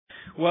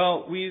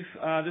Well,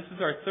 this is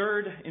our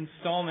third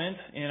installment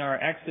in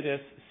our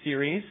Exodus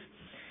series,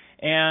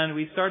 and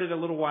we started a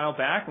little while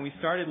back, and we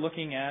started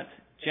looking at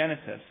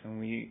Genesis, and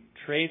we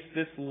traced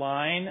this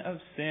line of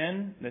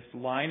sin, this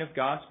line of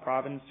God's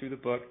providence through the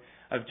book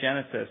of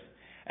Genesis.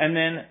 And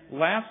then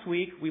last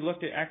week, we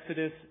looked at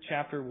Exodus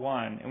chapter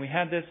 1, and we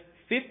had this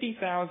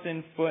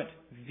 50,000-foot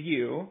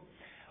view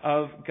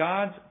of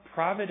God's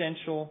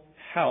providential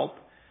help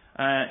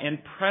and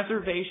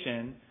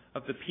preservation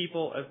of the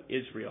people of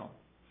Israel.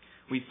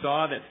 We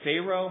saw that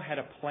Pharaoh had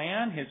a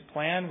plan. His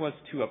plan was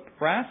to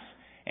oppress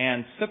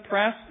and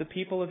suppress the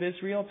people of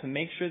Israel to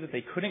make sure that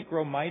they couldn't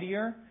grow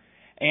mightier.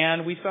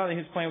 And we saw that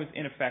his plan was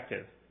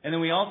ineffective. And then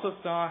we also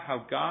saw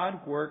how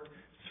God worked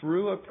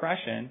through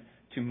oppression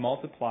to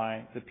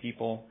multiply the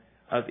people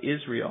of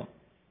Israel.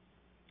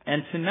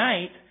 And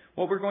tonight,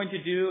 what we're going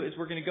to do is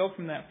we're going to go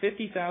from that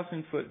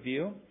 50,000-foot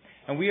view,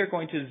 and we are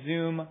going to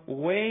zoom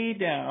way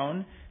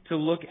down to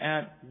look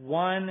at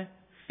one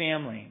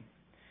family,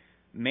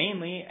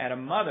 mainly at a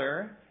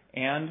mother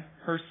and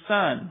her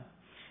son.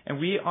 And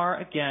we are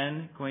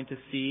again going to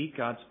see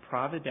God's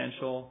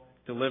providential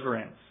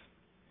deliverance.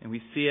 And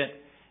we see it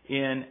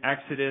in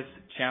Exodus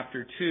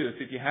chapter 2.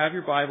 So if you have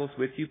your Bibles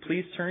with you,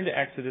 please turn to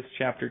Exodus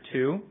chapter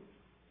 2.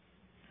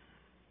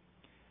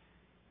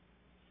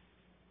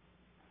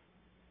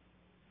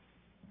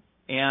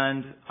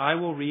 And I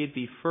will read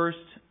the first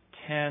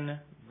 10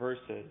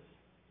 verses.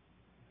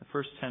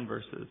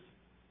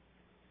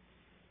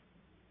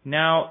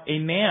 Now a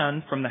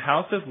man from the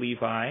house of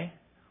Levi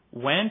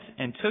went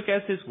and took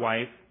as his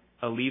wife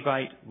a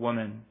Levite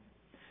woman.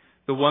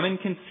 The woman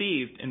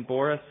conceived and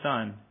bore a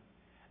son.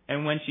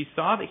 And when she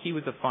saw that he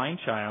was a fine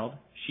child,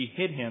 she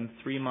hid him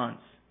 3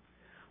 months.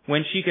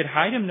 When she could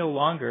hide him no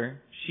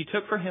longer, she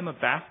took for him a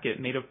basket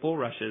made of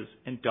bulrushes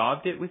and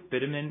daubed it with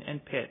bitumen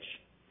and pitch.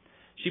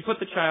 She put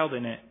the child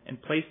in it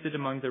and placed it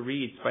among the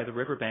reeds by the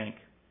river bank.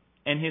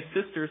 And his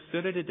sister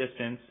stood at a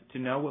distance to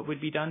know what would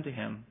be done to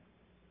him.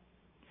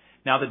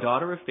 Now the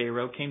daughter of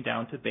Pharaoh came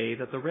down to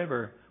bathe at the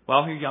river,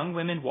 while her young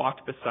women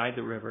walked beside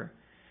the river.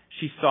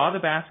 She saw the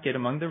basket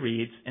among the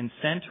reeds and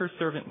sent her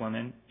servant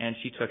woman, and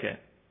she took it.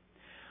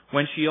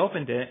 When she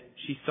opened it,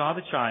 she saw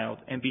the child,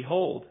 and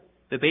behold,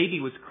 the baby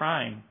was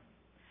crying.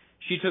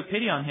 She took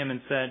pity on him and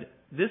said,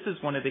 "This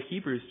is one of the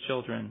Hebrews'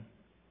 children."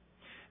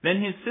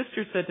 Then his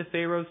sister said to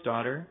Pharaoh's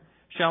daughter,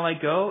 "Shall I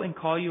go and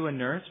call you a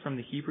nurse from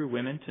the Hebrew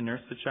women to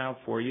nurse the child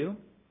for you?"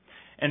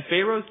 And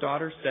Pharaoh's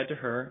daughter said to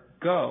her,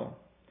 "Go."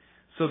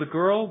 So the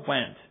girl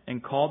went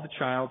and called the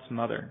child's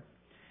mother.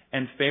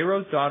 And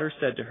Pharaoh's daughter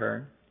said to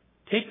her,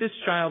 "Take this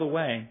child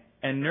away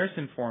and nurse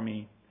him for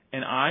me,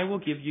 and I will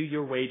give you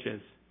your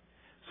wages."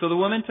 So the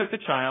woman took the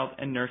child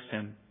and nursed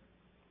him.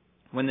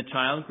 When the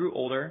child grew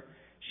older,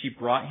 she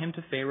brought him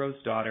to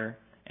Pharaoh's daughter,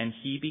 and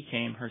he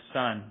became her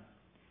son.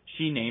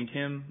 She named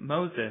him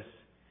Moses,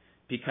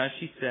 because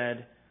she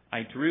said,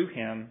 "I drew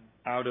him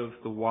out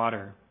of the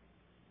water."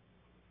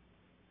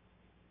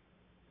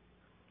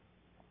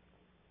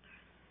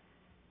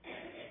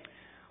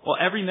 Well,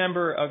 every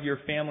member of your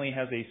family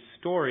has a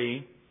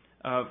story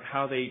of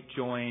how they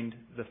joined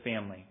the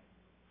family.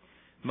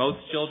 Most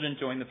children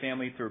join the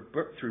family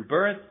through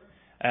birth.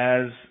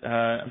 As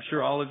I'm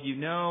sure all of you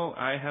know,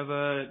 I have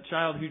a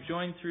child who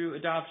joined through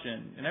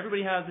adoption, and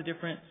everybody has a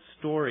different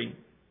story.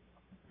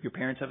 Your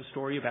parents have a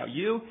story about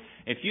you.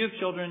 If you have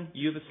children,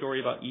 you have a story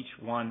about each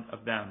one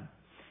of them.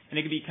 And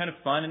it can be kind of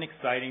fun and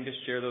exciting to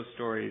share those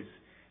stories.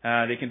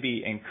 They can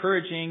be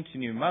encouraging to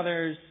new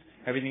mothers.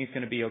 Everything's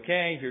going to be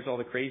okay. Here's all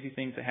the crazy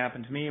things that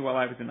happened to me while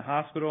I was in the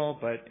hospital,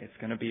 but it's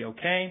going to be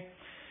okay.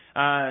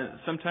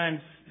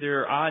 Sometimes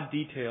there are odd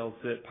details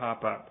that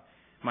pop up.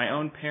 My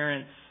own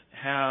parents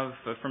have,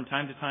 from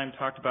time to time,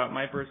 talked about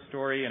my birth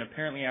story, and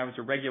apparently I was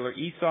a regular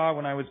Esau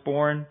when I was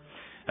born.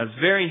 I was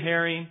very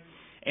hairy,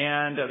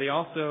 and they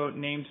also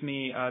named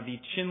me the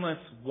Chinless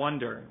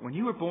Wonder. When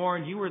you were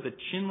born, you were the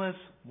Chinless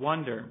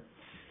Wonder.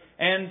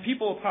 And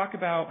people will talk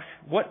about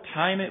what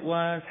time it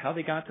was, how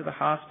they got to the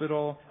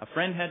hospital. A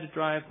friend had to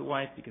drive the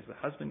wife because the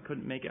husband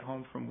couldn't make it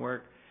home from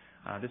work.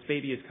 This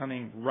baby is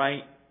coming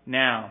right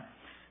now.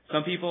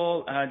 Some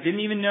people didn't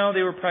even know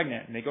they were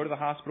pregnant, and they go to the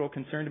hospital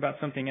concerned about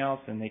something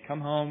else, and they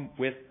come home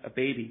with a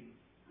baby.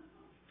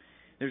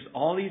 There's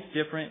all these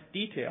different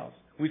details.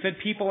 We've had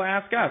people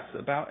ask us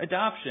about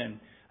adoption.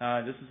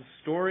 This is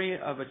a story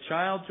of a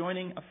child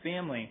joining a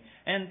family,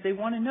 and they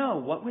want to know,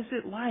 what was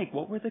it like?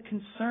 What were the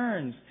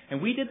concerns?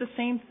 And we did the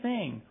same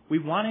thing. We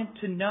wanted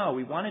to know.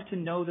 We wanted to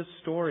know the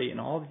story and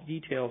all the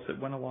details that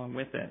went along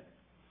with it.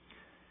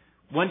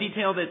 One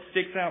detail that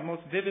sticks out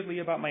most vividly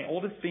about my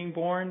oldest being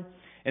born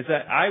is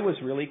that I was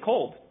really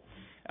cold,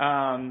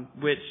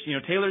 which,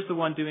 Taylor's the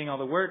one doing all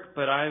the work,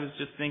 but I was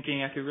just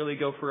thinking I could really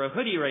go for a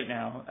hoodie right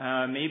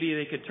now. Maybe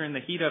they could turn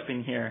the heat up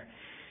in here.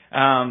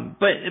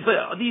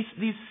 But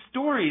these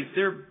stories,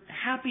 they're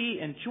happy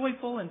and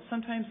joyful, and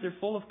sometimes they're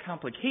full of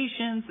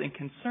complications and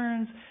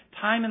concerns,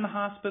 time in the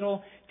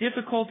hospital,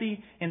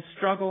 difficulty and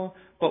struggle,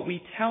 but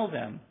we tell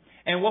them.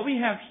 And what we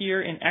have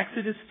here in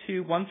Exodus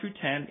 2, 1 through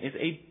 10 is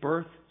a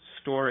birth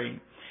story.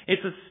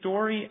 It's a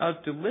story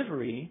of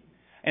delivery,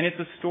 and it's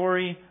a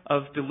story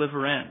of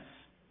deliverance.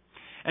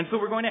 And so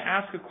we're going to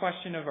ask a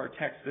question of our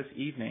text this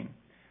evening.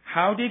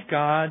 How did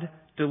God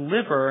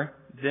deliver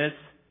this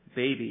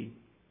baby?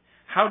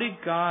 How did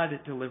God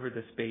deliver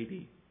this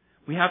baby?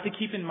 We have to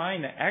keep in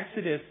mind that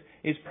Exodus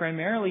is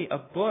primarily a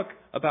book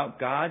about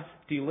God's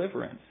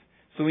deliverance.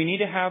 So we need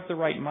to have the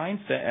right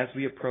mindset as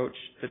we approach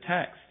the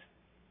text.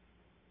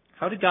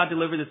 How did God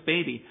deliver this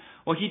baby?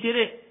 Well, He did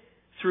it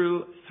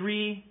through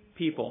three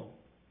people.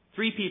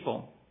 Three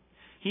people.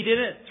 He did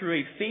it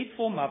through a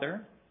faithful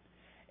mother,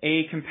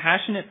 a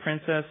compassionate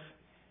princess,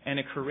 and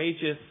a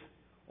courageous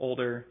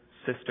older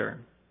sister.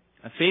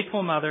 A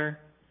faithful mother,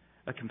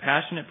 a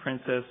compassionate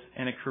princess,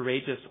 and a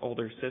courageous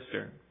older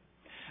sister.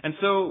 And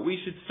so we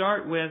should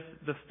start with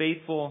the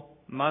faithful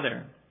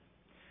mother.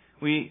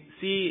 We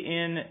see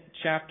in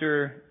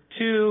chapter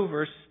 2,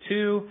 verse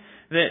 2,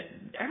 that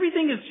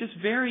everything is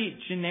just very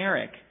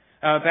generic.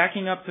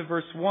 Backing up to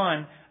verse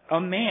 1, a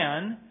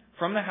man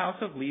from the house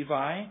of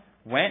Levi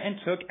went and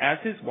took as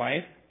his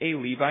wife a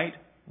Levite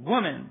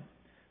woman.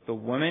 The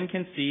woman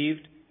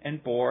conceived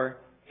and bore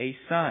a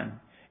son.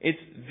 It's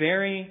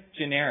very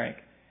generic.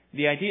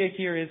 The idea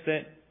here is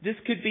that this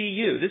could be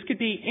you. This could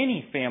be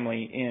any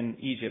family in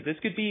Egypt. This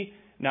could be,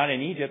 not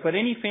in Egypt, but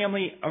any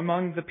family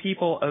among the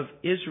people of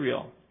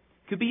Israel.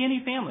 It could be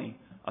any family.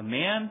 A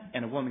man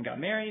and a woman got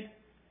married,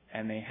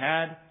 and they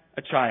had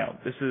a child.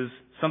 This is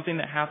something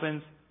that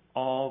happens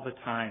all the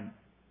time.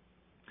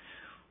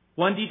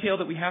 One detail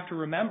that we have to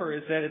remember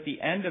is that at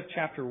the end of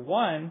chapter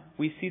 1,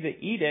 we see the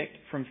edict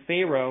from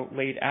Pharaoh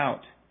laid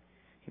out.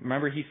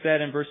 Remember, he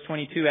said in verse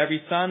 22,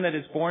 "Every son that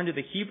is born to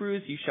the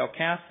Hebrews you shall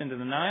cast into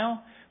the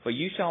Nile, but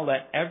you shall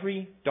let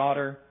every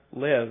daughter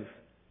live."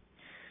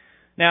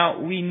 Now,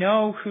 we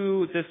know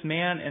who this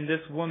man and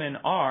this woman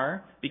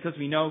are because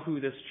we know who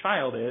this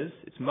child is.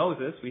 It's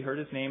Moses. We heard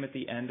his name at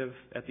the end of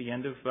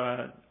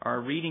our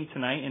reading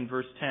tonight in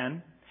verse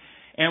 10.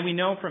 And we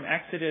know from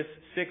Exodus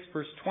 6,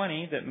 verse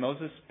 20, that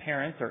Moses'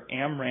 parents are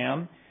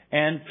Amram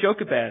and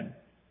Jochebed.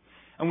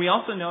 And we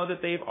also know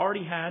that they've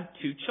already had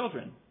two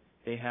children.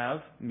 They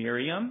have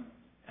Miriam,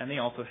 and they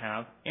also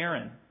have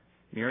Aaron.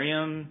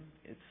 Miriam,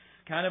 it's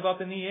kind of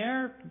up in the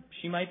air.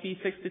 She might be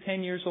 6 to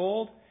 10 years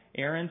old.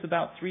 Aaron's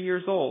about 3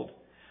 years old.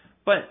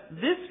 But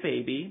this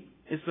baby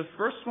is the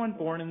first one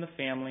born in the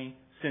family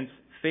since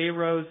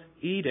Pharaoh's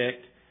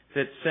edict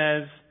that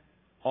says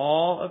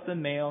all of the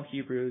male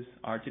Hebrews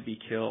are to be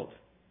killed.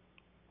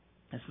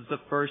 This is the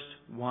first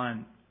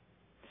one.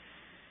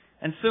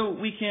 And so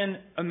we can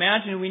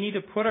imagine, we need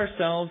to put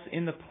ourselves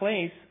in the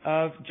place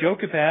of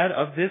Jochebed,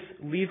 of this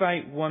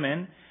Levite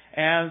woman,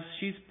 as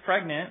she's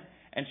pregnant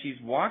and she's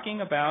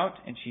walking about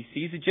and she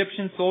sees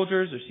Egyptian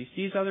soldiers or she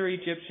sees other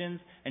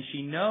Egyptians and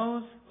she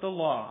knows the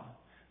law.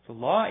 The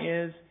law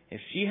is, if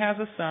she has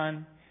a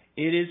son,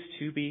 it is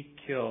to be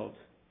killed.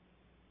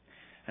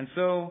 And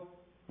so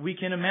we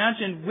can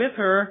imagine with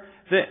her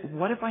that,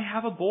 what if I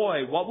have a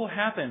boy? What will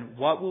happen?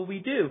 What will we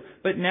do?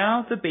 But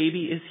now the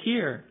baby is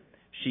here.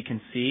 She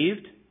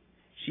conceived.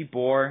 She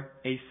bore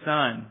a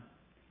son.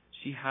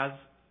 She has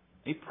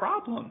a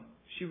problem.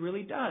 She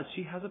really does.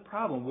 She has a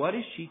problem. What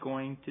is she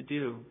going to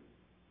do?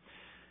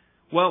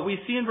 Well, we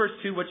see in verse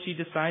 2 what she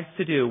decides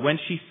to do. When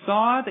she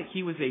saw that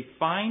he was a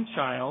fine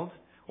child,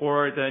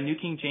 or the New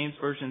King James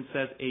Version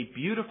says a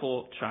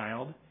beautiful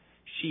child,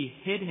 she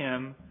hid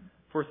him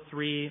for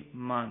 3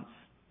 months.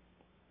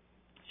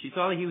 She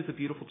saw that he was a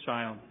beautiful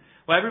child.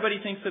 Well, everybody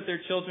thinks that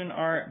their children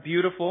are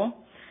beautiful.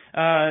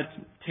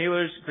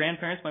 Taylor's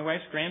grandparents, my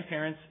wife's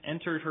grandparents,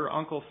 entered her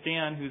Uncle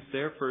Stan, who's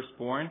their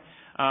firstborn,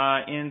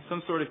 in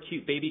some sort of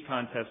cute baby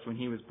contest when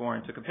he was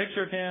born. Took a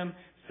picture of him,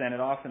 sent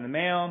it off in the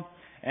mail,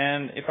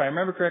 and if I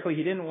remember correctly,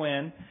 he didn't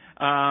win.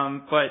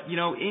 But,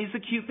 he's a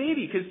cute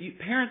baby because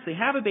parents, they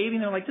have a baby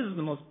and they're like, this is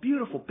the most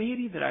beautiful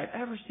baby that I've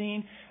ever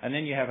seen. And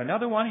then you have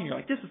another one and you're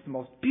like, this is the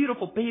most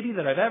beautiful baby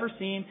that I've ever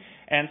seen.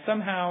 And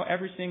somehow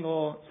every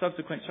single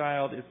subsequent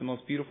child is the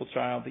most beautiful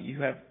child that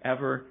you have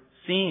ever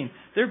seen.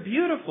 They're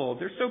beautiful.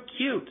 They're so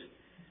cute.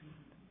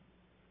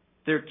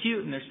 They're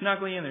cute and they're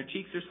snuggly and their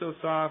cheeks are so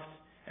soft.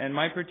 And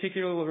my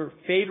particular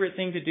favorite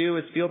thing to do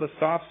is feel the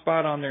soft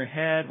spot on their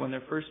head when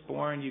they're first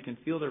born. You can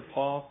feel their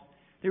pulse.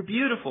 They're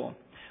beautiful.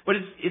 But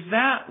is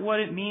that what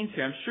it means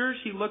here? I'm sure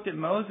she looked at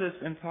Moses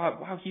and thought,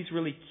 wow, he's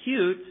really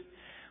cute.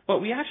 But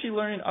we actually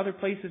learn in other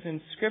places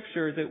in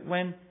Scripture that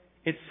when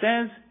it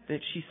says that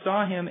she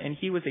saw him and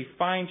he was a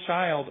fine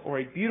child or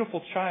a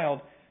beautiful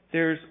child,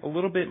 there's a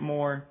little bit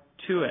more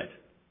to it.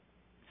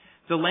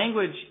 The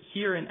language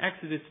here in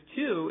Exodus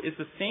 2 is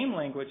the same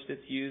language that's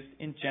used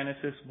in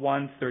Genesis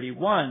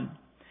 1:31.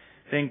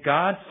 Then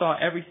God saw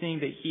everything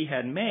that he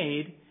had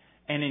made,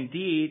 and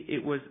indeed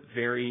it was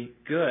very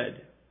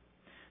good.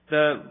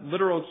 The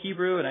literal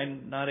Hebrew, and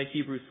I'm not a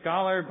Hebrew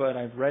scholar, but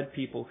I've read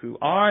people who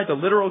are, the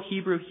literal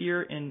Hebrew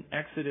here in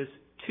Exodus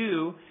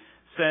 2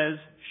 says,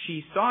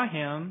 she saw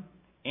him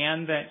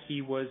and that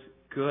he was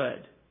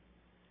good.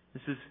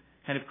 This is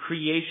kind of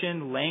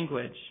creation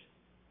language.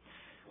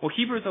 Well,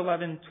 Hebrews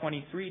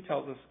 11:23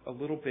 tells us a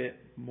little bit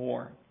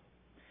more.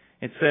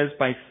 It says,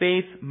 by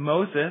faith,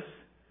 Moses,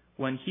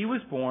 when he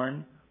was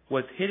born,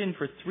 was hidden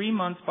for 3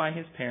 months by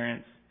his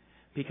parents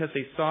because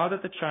they saw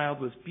that the child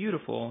was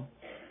beautiful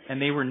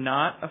and they were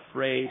not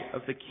afraid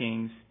of the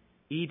king's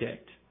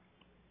edict.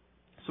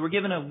 So we're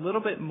given a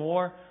little bit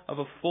more of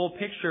a full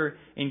picture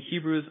in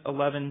Hebrews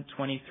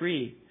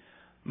 11:23.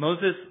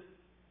 Moses'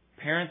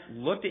 parents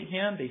looked at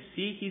him, they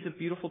see he's a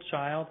beautiful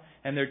child,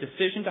 and their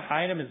decision to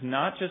hide him is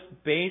not just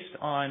based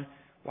on,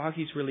 wow,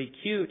 he's really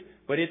cute,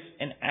 but it's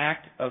an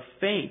act of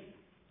faith.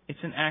 It's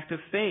an act of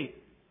faith.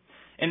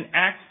 And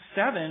Acts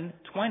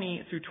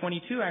 7:20 through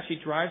 22 actually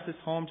drives this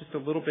home just a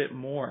little bit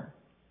more.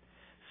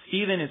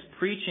 Stephen is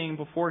preaching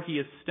before he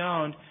is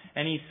stoned,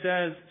 and he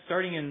says,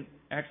 starting in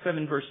Acts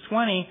 7 verse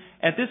 20,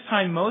 at this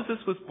time Moses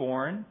was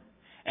born,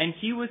 and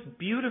he was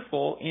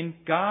beautiful in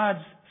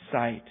God's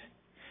sight.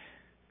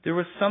 There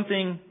was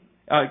something,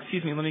 let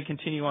me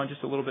continue on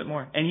just a little bit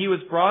more. And he was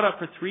brought up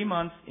for 3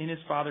 months in his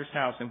father's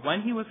house. And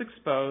when he was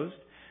exposed,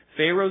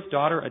 Pharaoh's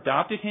daughter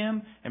adopted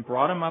him and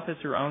brought him up as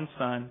her own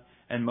son.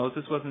 And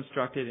Moses was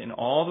instructed in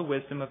all the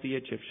wisdom of the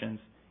Egyptians,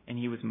 and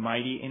he was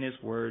mighty in his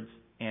words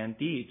and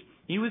deeds.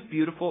 He was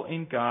beautiful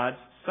in God's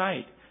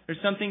sight.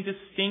 There's something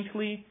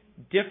distinctly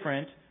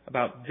different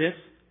about this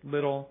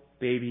little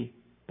baby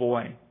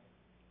boy.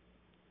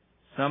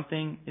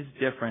 Something is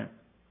different.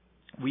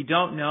 We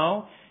don't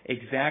know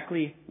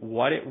exactly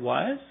what it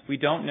was. We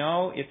don't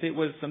know if it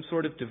was some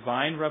sort of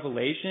divine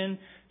revelation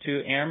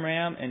to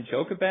Amram and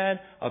Jochebed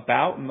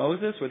about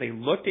Moses, where they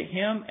looked at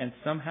him and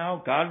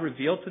somehow God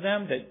revealed to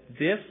them that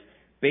this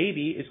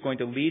baby is going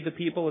to lead the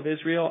people of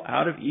Israel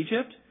out of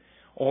Egypt,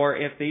 or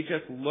if they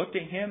just looked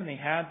at him and they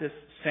had this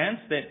sense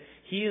that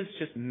he is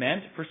just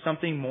meant for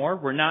something more.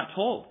 We're not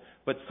told.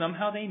 But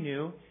somehow they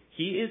knew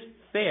he is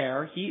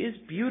fair, he is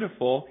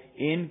beautiful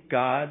in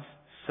God's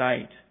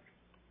sight.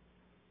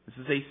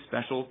 This is a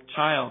special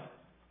child.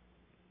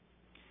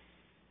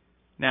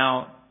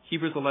 Now,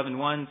 Hebrews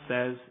 11:1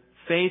 says,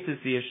 faith is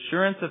the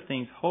assurance of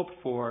things hoped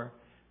for,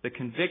 the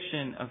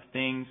conviction of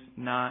things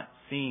not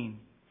seen.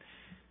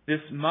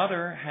 This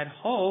mother had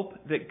hope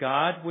that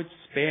God would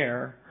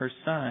spare her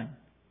son.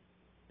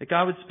 That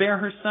God would spare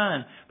her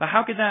son. But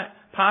how could that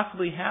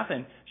possibly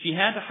happen? She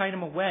had to hide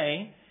him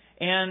away,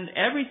 and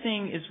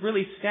everything is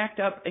really stacked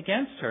up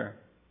against her.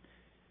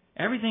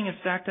 Everything is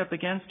stacked up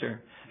against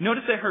her.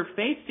 Notice that her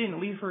faith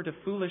didn't lead her to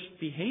foolish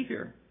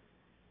behavior.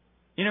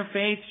 In her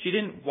faith, she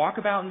didn't walk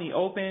about in the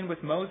open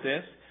with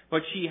Moses,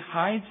 but she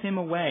hides him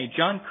away.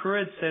 John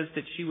Currid says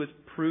that she was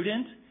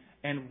prudent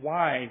and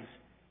wise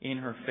in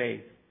her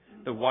faith.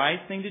 The wise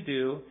thing to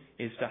do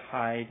is to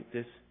hide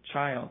this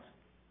child.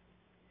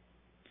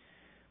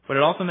 But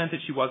it also meant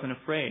that she wasn't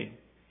afraid.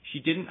 She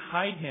didn't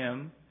hide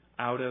him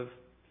out of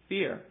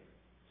fear.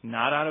 It's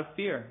not out of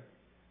fear,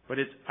 but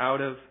it's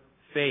out of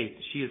faith.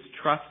 She is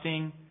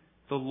trusting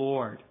the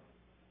Lord.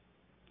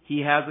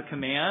 He has a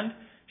command.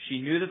 She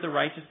knew that the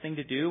righteous thing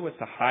to do was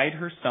to hide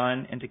her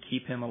son and to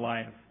keep him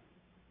alive.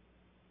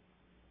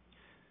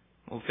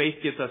 Well, faith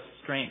gives us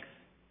strength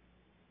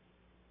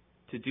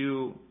to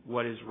do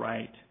what is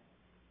right.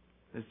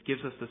 This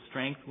gives us the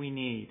strength we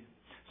need.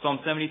 Psalm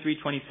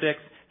 73:26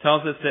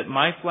 tells us that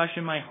my flesh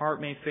and my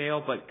heart may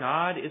fail, but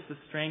God is the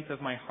strength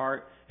of my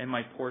heart and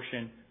my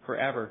portion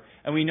forever.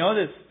 And we know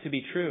this to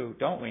be true,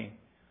 don't we?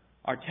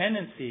 Our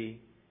tendency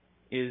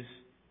is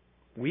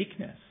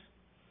weakness.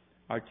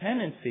 Our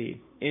tendency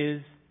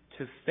is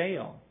to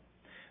fail.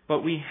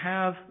 But we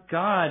have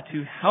God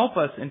to help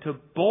us and to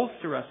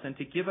bolster us and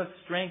to give us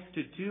strength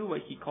to do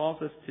what He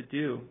calls us to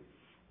do.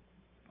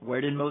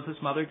 Where did Moses'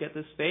 mother get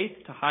this faith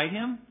to hide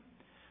him?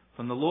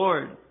 From the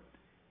Lord.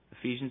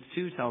 Ephesians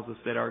 2 tells us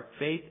that our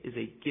faith is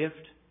a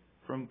gift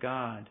from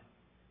God.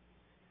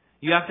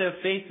 You have to have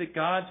faith that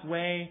God's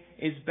way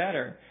is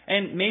better.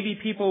 And maybe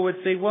people would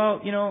say,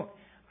 well,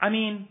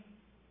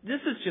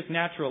 this is just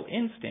natural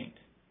instinct.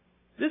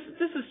 This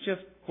is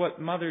just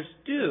what mothers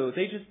do.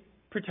 They just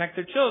protect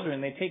their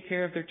children. They take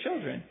care of their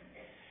children.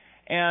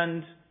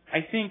 And I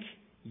think,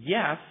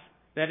 yes,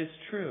 that is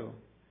true.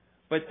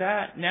 But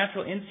that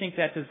natural instinct,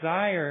 that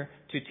desire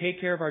to take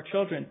care of our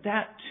children,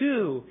 that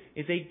too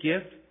is a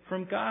gift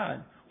from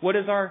God. What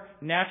is our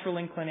natural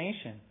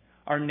inclination?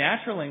 Our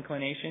natural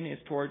inclination is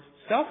towards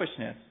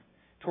selfishness,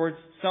 towards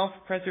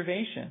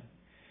self-preservation.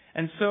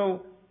 And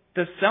so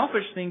the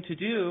selfish thing to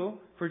do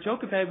for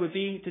Jochebed would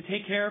be to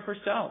take care of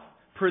herself,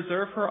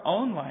 preserve her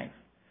own life.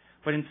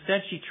 But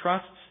instead she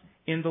trusts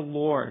in the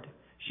Lord.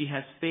 She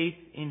has faith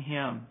in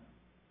Him.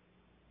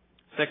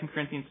 2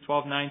 Corinthians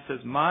 12:9 says,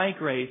 my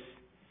grace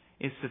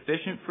is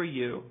sufficient for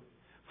you,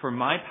 for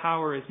my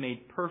power is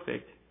made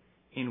perfect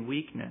in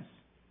weakness.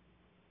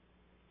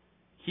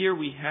 Here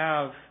we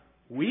have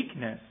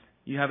weakness.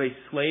 You have a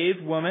slave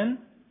woman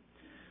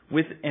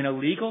with an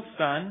illegal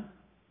son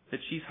that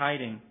she's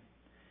hiding.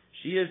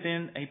 She is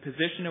in a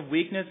position of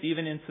weakness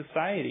even in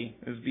society.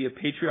 It would be a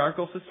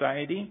patriarchal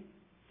society.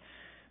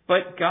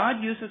 But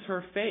God uses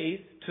her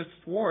faith to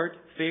thwart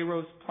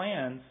Pharaoh's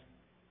plans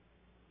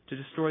to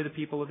destroy the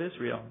people of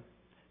Israel.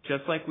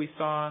 Just like we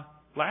saw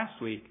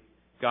last week,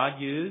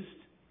 God used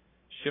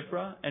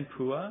Shiphrah and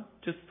Puah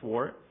to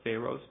thwart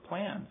Pharaoh's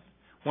plans.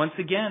 Once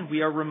again,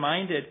 we are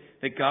reminded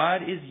that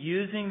God is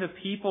using the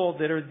people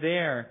that are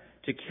there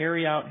to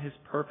carry out his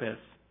purpose.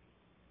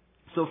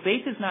 So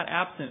faith is not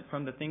absent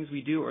from the things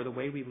we do or the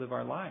way we live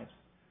our lives.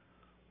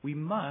 We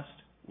must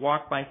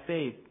walk by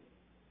faith.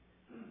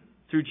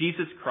 Through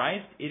Jesus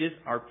Christ, it is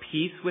our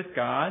peace with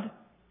God,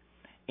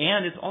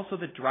 and it's also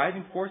the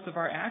driving force of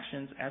our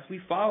actions as we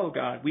follow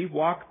God. We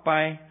walk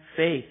by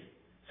faith,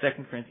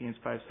 2 Corinthians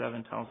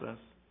 5:7 tells us.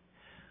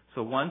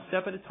 So one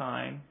step at a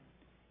time,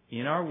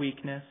 in our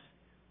weakness,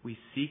 we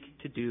seek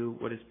to do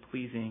what is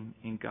pleasing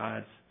in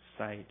God's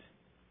sight.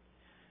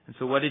 And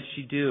so what did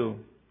she do?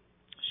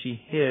 She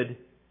hid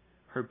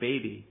her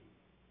baby.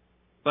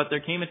 But there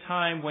came a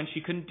time when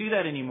she couldn't do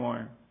that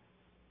anymore.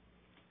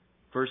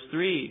 Verse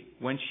 3,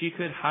 when she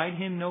could hide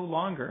him no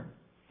longer.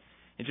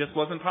 It just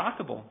wasn't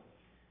possible.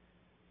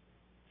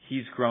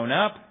 He's grown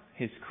up.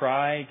 His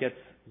cry gets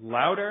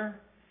louder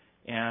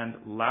and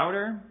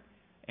louder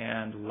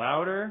and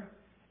louder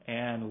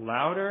and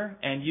louder,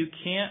 and you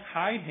can't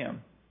hide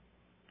him.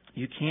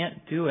 You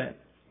can't do it.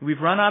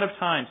 We've run out of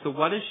time. So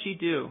what does she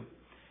do?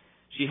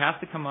 She has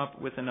to come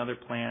up with another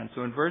plan.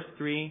 So in verse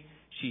 3,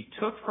 she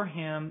took for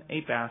him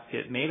a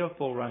basket made of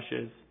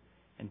bulrushes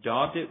and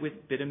daubed it with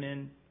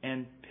bitumen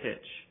and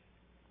pitch.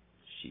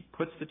 She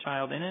puts the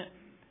child in it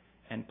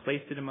and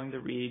placed it among the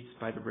reeds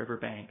by the river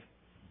bank.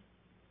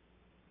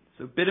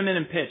 So bitumen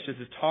and pitch, this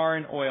is tar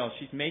and oil.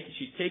 She's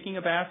taking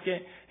a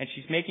basket and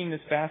she's making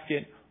this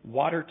basket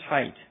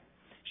watertight.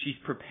 She's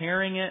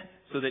preparing it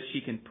so that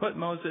she can put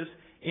Moses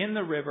in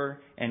the river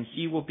and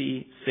he will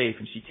be safe.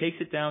 And she takes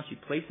it down, she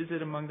places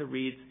it among the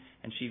reeds,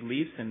 and she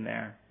leaves him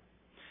there.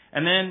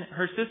 And then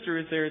her sister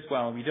is there as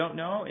well. We don't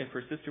know if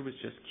her sister was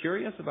just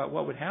curious about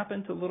what would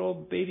happen to little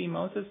baby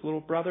Moses, little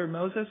brother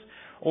Moses,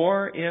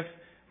 or if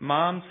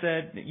mom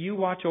said, you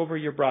watch over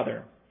your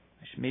brother.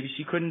 Maybe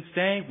she couldn't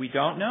stay. We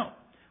don't know.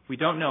 We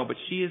don't know, but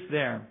she is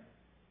there.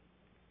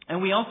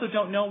 And we also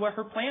don't know what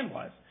her plan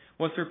was.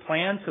 Was her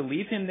plan to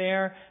leave him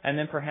there and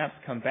then perhaps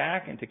come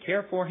back and to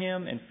care for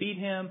him and feed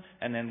him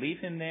and then leave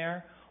him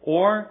there?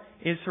 Or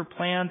is her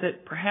plan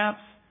that perhaps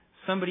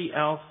somebody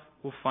else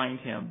will find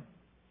him?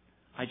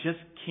 I just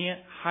can't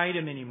hide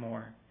him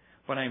anymore.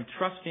 But I'm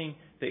trusting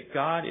that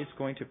God is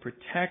going to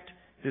protect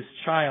this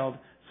child,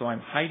 so I'm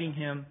hiding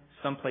him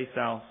someplace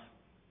else.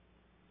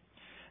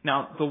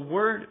 Now, the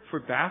word for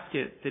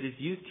basket that is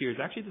used here is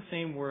actually the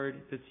same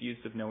word that's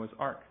used of Noah's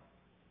ark.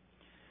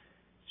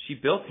 She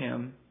built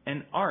him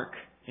an ark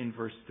in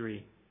verse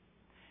 3,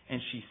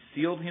 and she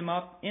sealed him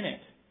up in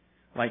it,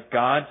 like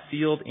God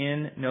sealed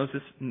in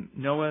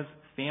Noah's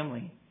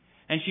family.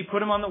 And she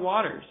put him on the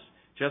waters,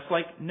 just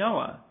like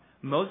Noah.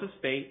 Moses'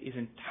 fate is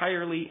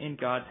entirely in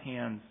God's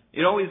hands.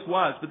 It always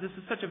was, but this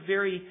is such a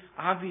very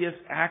obvious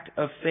act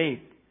of faith.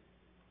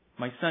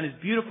 My son is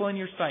beautiful in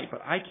your sight,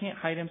 but I can't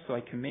hide him, so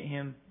I commit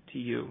him to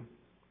you.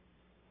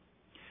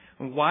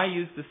 And why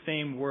use the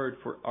same word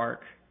for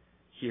ark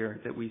here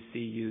that we see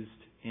used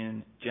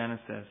in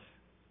Genesis?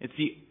 It's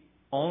the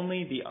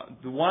only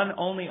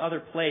other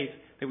place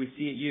that we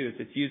see it used.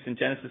 It's used in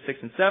Genesis 6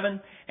 and 7,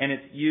 and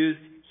it's used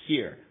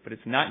here, but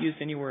it's not used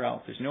anywhere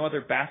else. There's no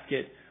other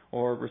basket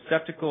or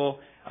receptacle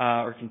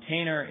or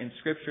container in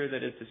Scripture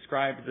that is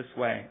described this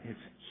way. It's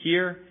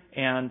here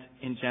and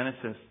in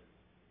Genesis.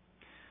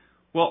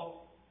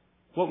 Well,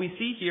 what we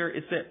see here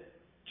is that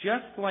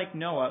just like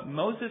Noah,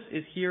 Moses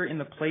is here in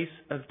the place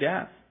of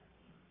death.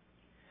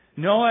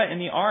 Noah in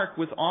the ark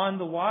was on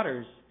the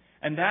waters,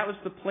 and that was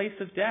the place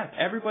of death.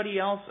 Everybody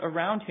else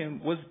around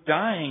him was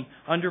dying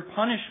under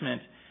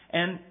punishment.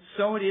 And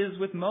so it is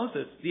with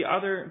Moses. The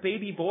other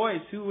baby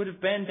boys who would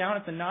have been down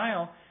at the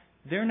Nile,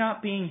 they're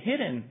not being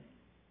hidden.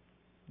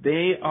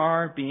 They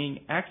are being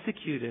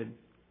executed,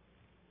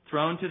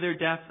 thrown to their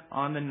death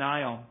on the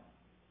Nile.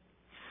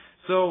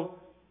 So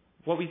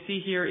what we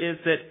see here is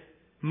that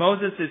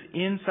Moses is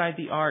inside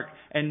the ark,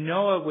 and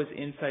Noah was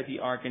inside the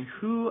ark. And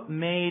who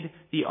made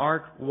the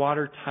ark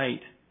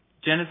watertight?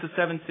 Genesis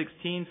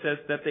 7:16 says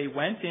that they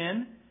went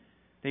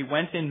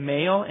in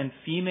male and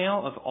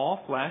female of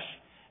all flesh,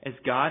 as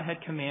God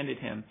had commanded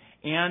him,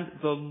 and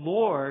the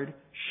Lord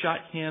shut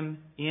him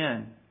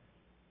in.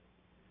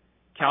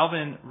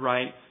 Calvin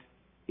writes,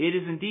 it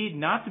is indeed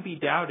not to be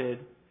doubted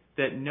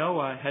that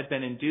Noah had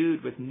been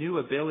endued with new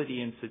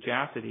ability and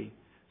sagacity.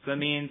 So that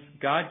means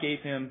God gave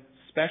him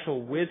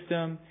special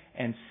wisdom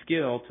and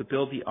skill to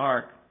build the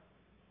ark,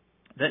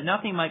 that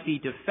nothing might be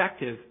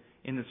defective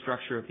in the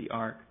structure of the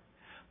ark.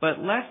 But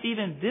lest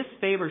even this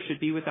favor should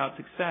be without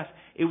success,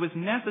 it was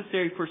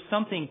necessary for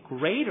something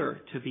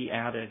greater to be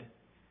added.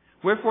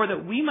 Wherefore,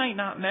 that we might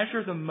not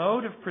measure the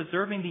mode of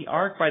preserving the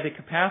ark by the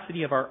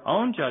capacity of our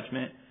own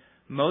judgment,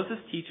 Moses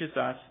teaches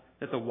us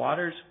that the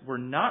waters were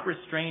not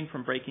restrained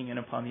from breaking in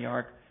upon the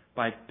ark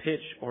by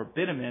pitch or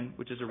bitumen,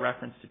 which is a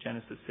reference to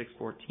Genesis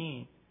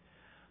 6:14,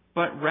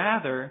 but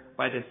rather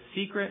by the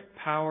secret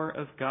power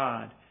of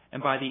God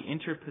and by the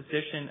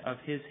interposition of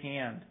his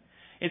hand.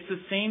 It's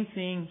the same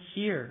thing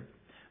here.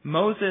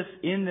 Moses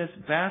in this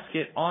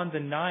basket on the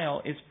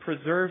Nile is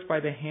preserved by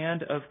the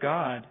hand of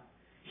God.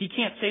 He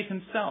can't save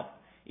himself.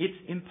 It's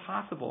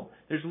impossible.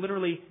 There's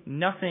literally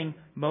nothing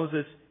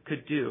Moses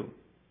could do,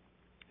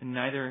 and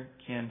neither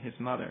can his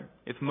mother.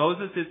 If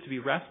Moses is to be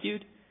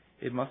rescued,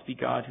 it must be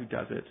God who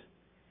does it.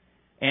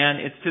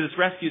 And it's to this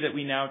rescue that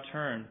we now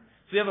turn.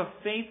 So we have a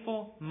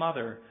faithful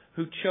mother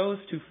who chose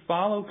to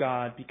follow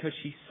God because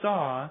she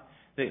saw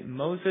that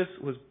Moses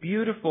was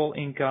beautiful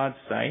in God's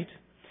sight,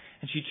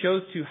 and she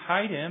chose to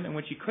hide him, and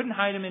when she couldn't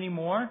hide him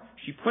anymore,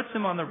 she puts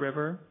him on the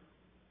river.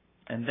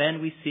 And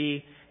then we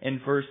see in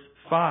verse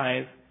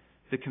 5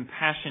 the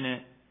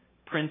compassionate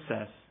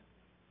princess.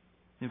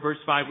 In verse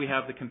 5 we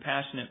have the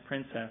compassionate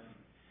princess.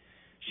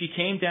 She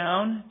came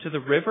down to the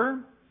river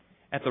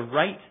at the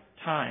right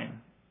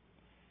time.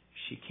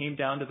 She came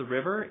down to the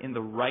river in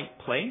the right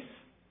place.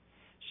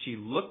 She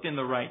looked in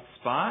the right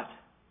spot.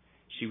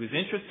 She was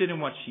interested in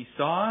what she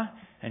saw,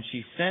 and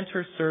she sent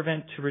her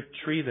servant to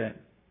retrieve it.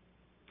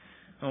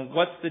 Now,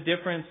 what's the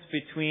difference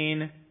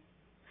between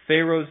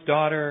Pharaoh's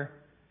daughter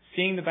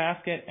seeing the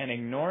basket and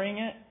ignoring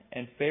it,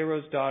 and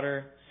Pharaoh's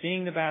daughter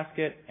seeing the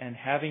basket and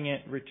having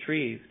it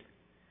retrieved?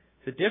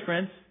 The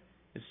difference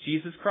is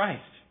Jesus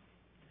Christ.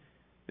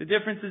 The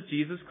difference is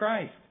Jesus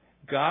Christ.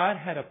 God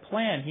had a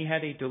plan. He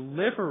had a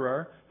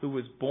deliverer who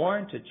was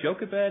born to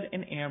Jochebed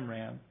and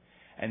Amram,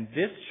 and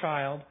this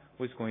child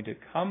was going to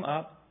come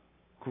up,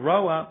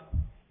 grow up,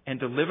 and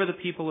deliver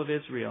the people of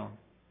Israel.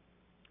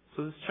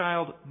 So this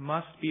child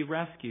must be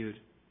rescued.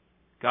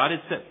 God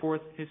has set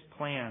forth his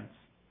plans,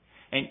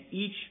 and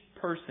each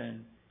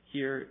person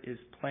here is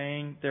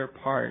playing their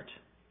part.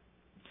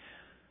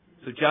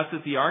 So just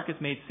as the ark is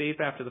made safe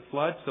after the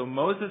flood, so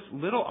Moses'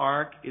 little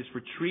ark is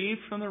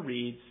retrieved from the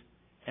reeds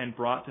and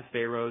brought to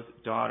Pharaoh's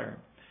daughter.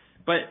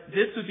 But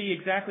this would be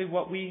exactly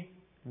what we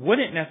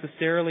wouldn't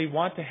necessarily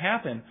want to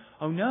happen.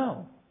 Oh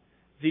no,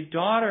 the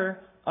daughter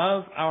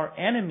of our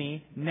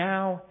enemy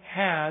now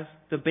has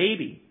the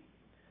baby.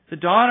 The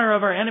daughter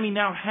of our enemy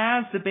now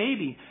has the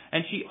baby.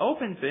 And she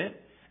opens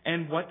it,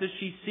 and what does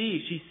she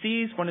see? She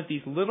sees one of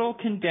these little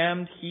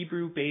condemned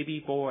Hebrew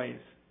baby boys.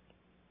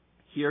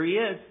 Here he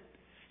is.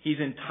 He's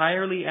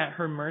entirely at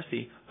her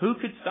mercy. Who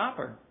could stop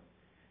her?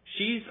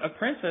 She's a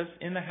princess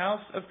in the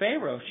house of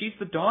Pharaoh. She's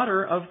the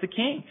daughter of the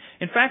king.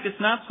 In fact, it's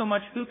not so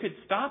much who could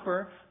stop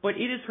her, but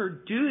it is her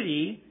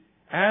duty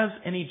as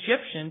an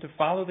Egyptian to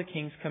follow the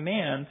king's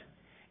command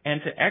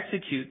and to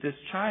execute this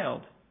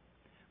child.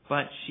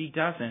 But she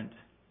doesn't.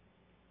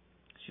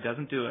 She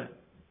doesn't do it.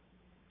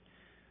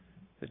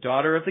 The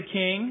daughter of the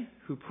king,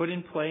 who put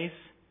in place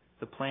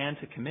the plan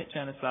to commit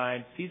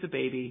genocide, sees a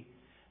baby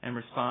and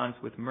responds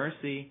with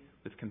mercy,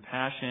 with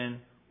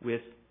compassion,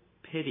 with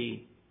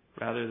pity,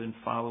 rather than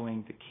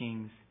following the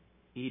king's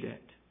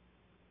edict.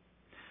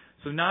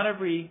 So not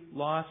every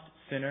lost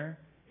sinner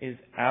is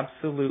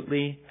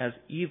absolutely as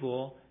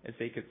evil as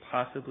they could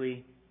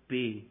possibly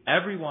be.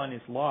 Everyone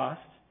is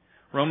lost.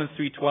 Romans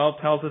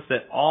 3:12 tells us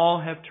that all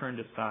have turned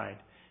aside.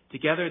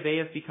 Together they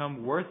have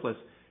become worthless.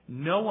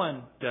 No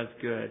one does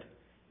good,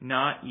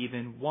 not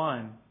even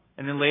one.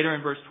 And then later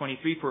in verse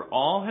 23, for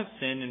all have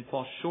sinned and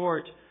fall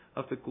short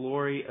of the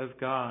glory of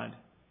God.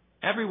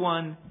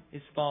 Everyone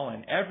is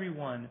fallen.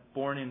 Everyone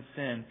born in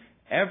sin.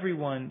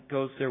 Everyone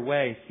goes their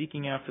way,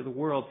 seeking after the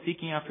world,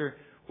 seeking after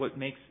what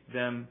makes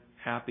them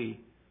happy,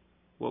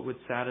 what would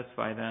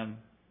satisfy them.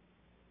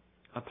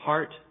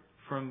 Apart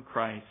from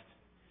Christ.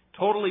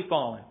 Totally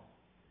fallen.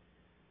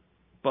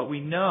 But we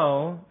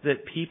know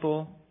that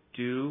people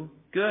do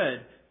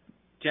good.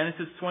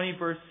 Genesis 20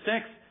 verse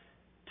 6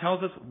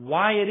 tells us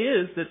why it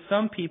is that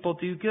some people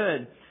do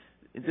good.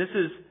 This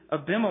is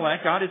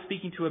Abimelech. God is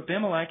speaking to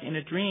Abimelech in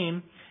a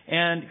dream,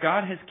 and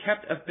God has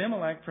kept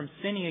Abimelech from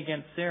sinning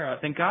against Sarah.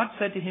 Then God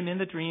said to him in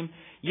the dream,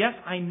 yes,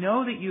 I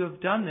know that you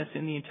have done this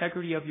in the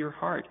integrity of your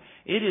heart.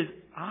 It is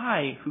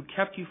I who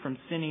kept you from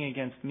sinning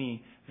against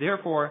me.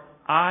 Therefore,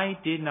 I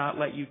did not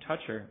let you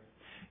touch her.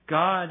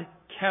 God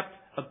kept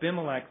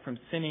Abimelech from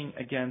sinning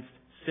against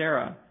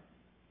Sarah.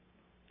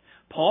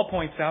 Paul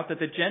points out that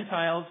the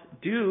Gentiles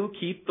do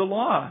keep the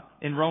law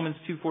in Romans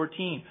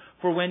 2:14.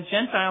 For when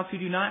Gentiles who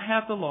do not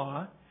have the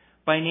law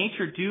by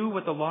nature do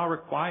what the law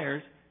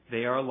requires,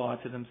 they are a law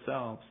to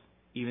themselves,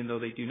 even though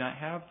they do not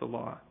have the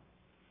law.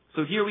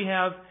 So here we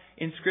have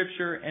in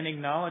Scripture an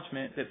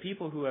acknowledgement that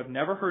people who have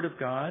never heard of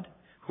God,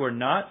 who are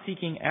not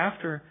seeking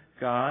after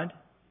God,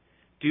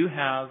 do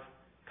have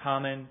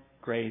common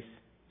grace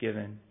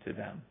given to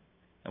them.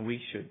 And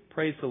we should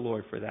praise the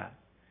Lord for that.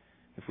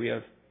 If we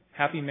have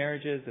happy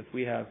marriages, if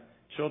we have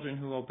children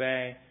who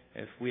obey,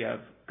 if we have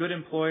good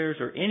employers,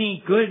 or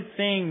any good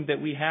thing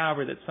that we have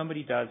or that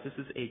somebody does, this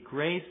is a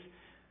grace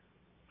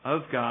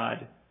of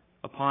God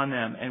upon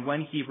them. And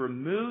when He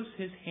removes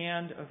His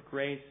hand of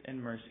grace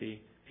and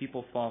mercy,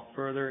 people fall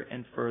further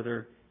and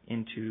further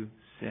into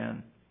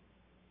sin.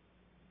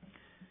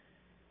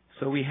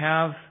 So we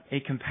have a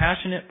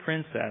compassionate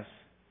princess,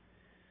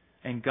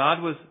 and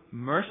God was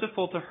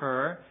merciful to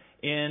her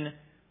in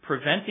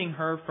preventing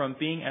her from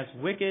being as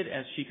wicked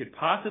as she could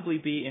possibly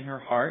be in her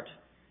heart,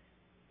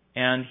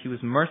 and He was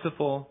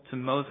merciful to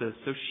Moses.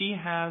 So she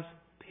has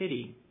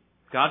pity.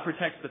 God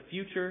protects the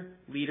future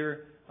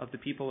leader of the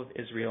people of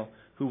Israel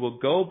who will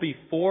go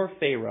before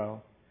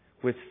Pharaoh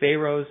with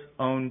Pharaoh's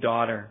own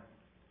daughter,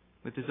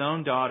 with his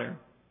own daughter.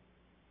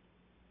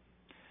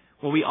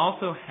 Well, we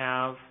also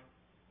have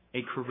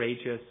a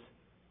courageous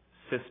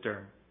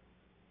sister.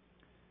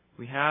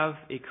 We have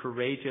a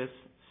courageous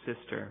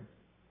sister.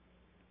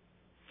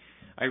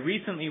 I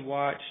recently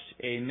watched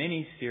a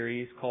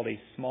mini-series called A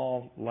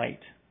Small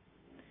Light.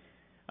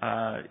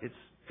 It's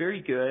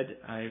very good.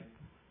 I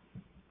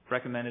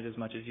recommend it as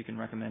much as you can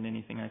recommend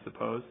anything, I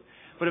suppose.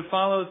 But it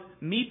follows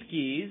Miep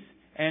Gies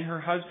and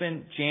her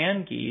husband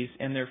Jan Gies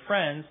and their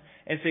friends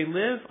as they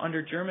live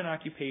under German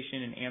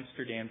occupation in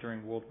Amsterdam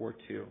during World War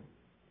II.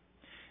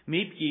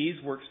 Miep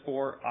Gies works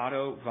for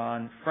Otto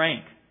von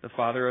Frank, the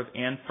father of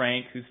Anne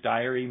Frank, whose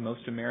diary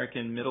most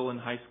American middle and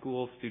high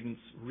school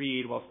students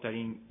read while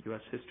studying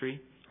U.S.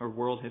 history or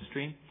world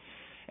history.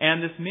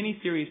 And this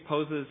mini-series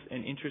poses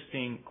an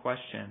interesting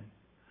question.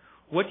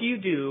 What do you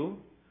do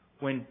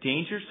when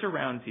danger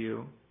surrounds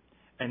you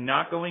and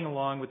not going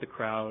along with the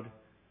crowd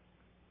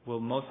will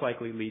most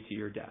likely lead to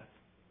your death?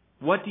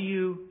 What do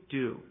you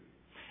do?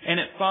 And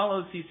it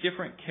follows these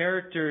different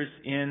characters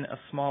in A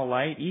Small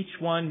Light, each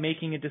one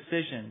making a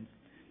decision.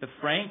 The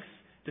Franks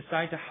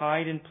decide to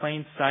hide in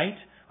plain sight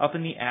up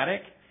in the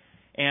attic,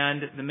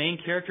 and the main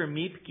character,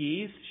 Miep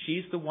Gies,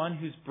 she's the one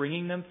who's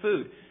bringing them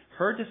food.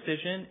 Her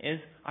decision is,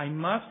 I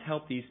must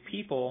help these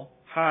people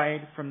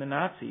hide from the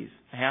Nazis.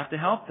 I have to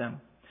help them.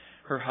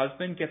 Her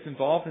husband gets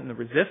involved in the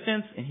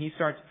resistance, and he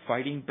starts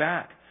fighting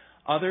back.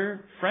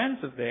 Other friends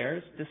of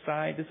theirs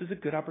decide this is a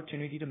good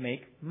opportunity to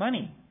make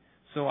money.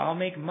 So I'll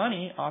make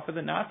money off of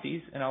the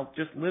Nazis, and I'll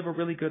just live a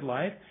really good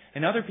life.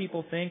 And other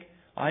people think,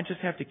 I just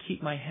have to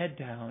keep my head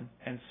down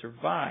and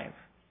survive.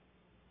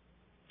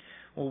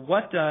 Well,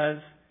 what does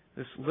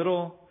this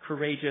little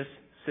courageous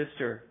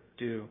sister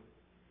do?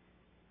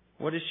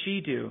 What does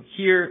she do?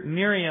 Here,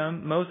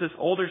 Miriam, Moses'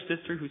 older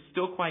sister, who's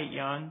still quite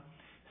young,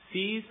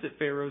 sees that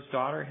Pharaoh's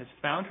daughter has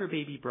found her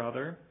baby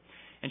brother,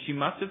 and she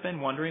must have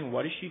been wondering,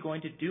 what is she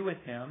going to do with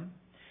him?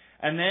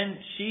 And then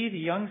she, the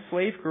young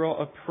slave girl,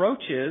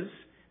 approaches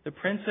the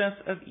princess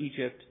of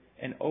Egypt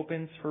and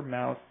opens her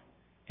mouth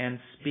and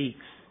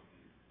speaks.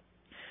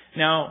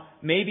 Now,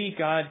 maybe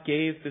God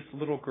gave this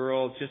little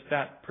girl just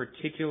that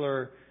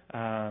particular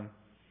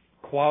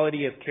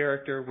quality of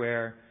character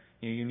where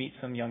you meet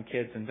some young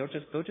kids and they'll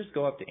just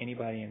go up to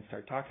anybody and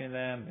start talking to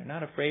them. They're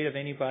not afraid of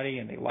anybody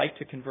and they like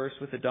to converse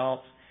with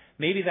adults.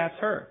 Maybe that's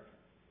her.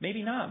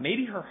 Maybe not.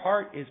 Maybe her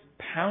heart is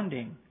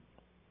pounding.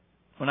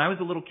 When I was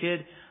a little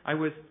kid, I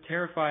was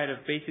terrified of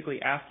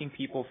basically asking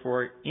people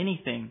for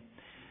anything.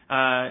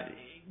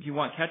 You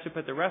want ketchup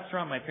at the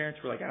restaurant? My parents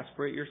were like, ask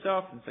for it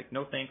yourself. And it's like,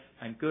 no thanks,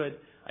 I'm good.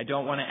 I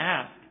don't want to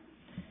ask.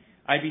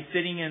 I'd be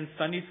sitting in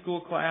Sunday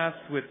school class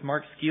with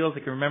Mark Skeels. I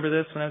can remember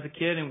this when I was a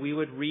kid, and we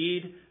would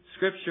read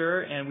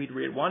Scripture, and we'd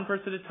read one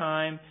verse at a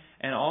time,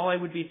 and all I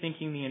would be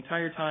thinking the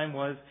entire time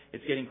was,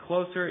 it's getting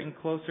closer and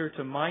closer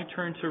to my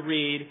turn to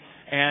read,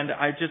 and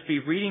I'd just be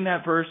reading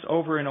that verse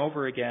over and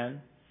over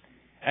again.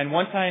 And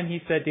one time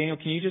he said, Daniel,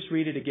 can you just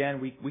read it again?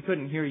 We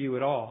couldn't hear you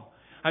at all.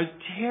 I was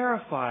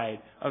terrified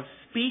of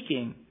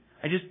speaking.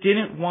 I just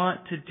didn't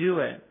want to do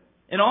it.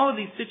 And all of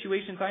these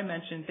situations I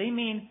mentioned, they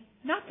mean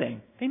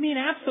nothing. They mean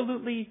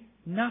absolutely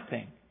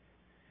nothing.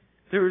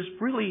 There is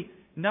really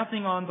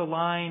nothing on the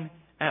line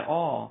at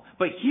all.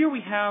 But here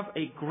we have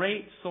a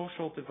great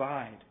social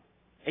divide,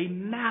 a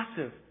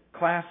massive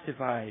class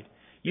divide.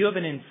 You have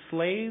an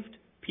enslaved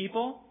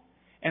people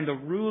and the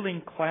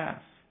ruling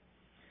class.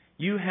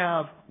 You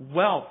have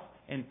wealth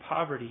and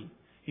poverty.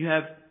 You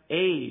have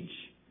age.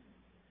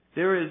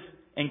 There is,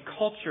 and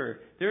culture.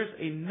 There is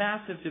a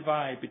massive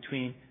divide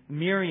between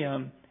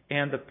Miriam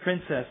and the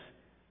princess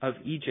of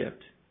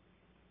Egypt.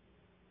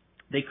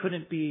 They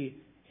couldn't be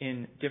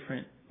in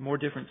more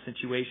different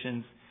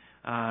situations.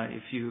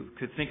 If you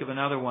could think of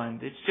another one,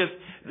 it's just,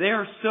 they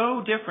are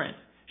so different.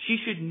 She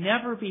should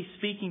never be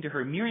speaking to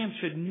her. Miriam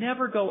should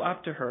never go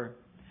up to her.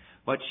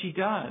 But she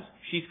does.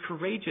 She's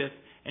courageous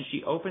and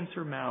she opens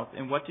her mouth.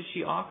 And what does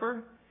she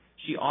offer?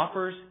 She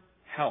offers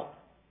help.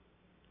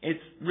 It's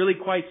really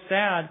quite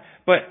sad,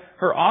 but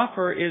her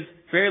offer is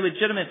very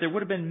legitimate. There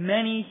would have been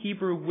many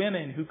Hebrew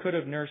women who could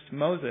have nursed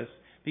Moses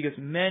because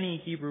many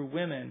Hebrew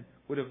women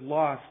would have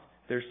lost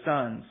their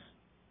sons.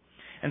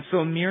 And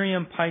so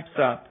Miriam pipes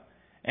up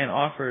and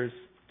offers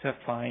to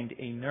find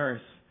a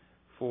nurse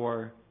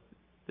for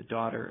the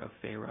daughter of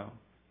Pharaoh.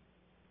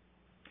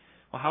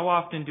 Well, how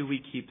often do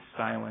we keep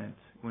silent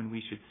when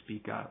we should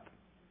speak up?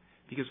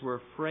 Because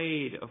we're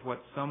afraid of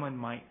what someone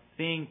might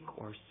think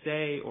or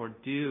say or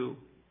do.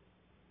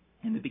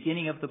 In the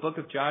beginning of the book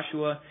of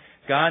Joshua,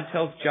 God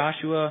tells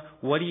Joshua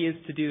what he is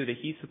to do, that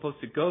he's supposed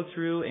to go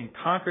through and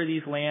conquer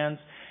these lands.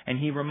 And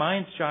he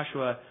reminds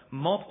Joshua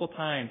multiple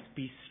times,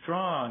 be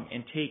strong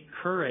and take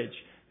courage.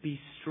 Be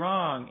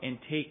strong and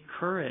take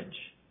courage.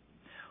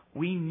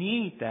 We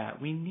need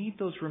that. We need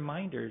those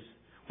reminders.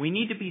 We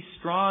need to be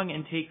strong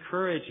and take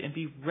courage and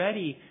be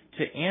ready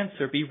to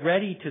answer, be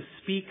ready to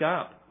speak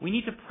up. We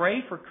need to pray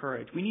for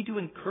courage. We need to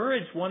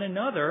encourage one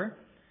another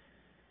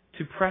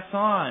to press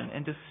on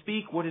and to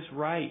speak what is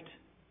right.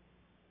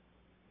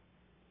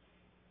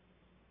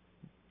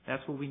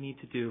 That's what we need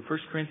to do. 1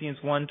 Corinthians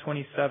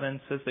 1:27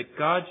 says that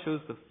God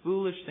chose the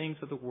foolish things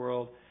of the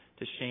world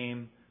to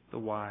shame the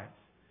wise.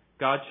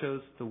 God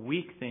chose the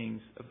weak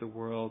things of the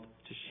world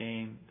to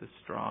shame the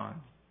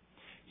strong.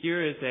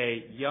 Here is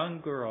a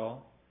young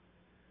girl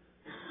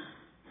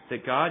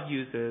that God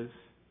uses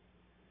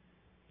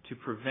to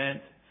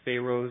prevent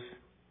Pharaoh's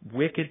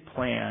wicked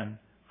plan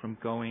from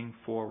going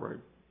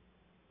forward.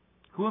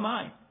 Who am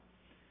I?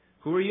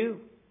 Who are you?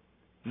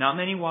 Not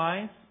many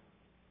wise,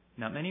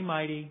 not many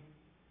mighty,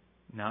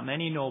 not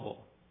many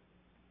noble.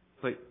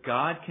 But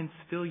God can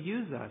still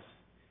use us.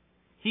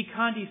 He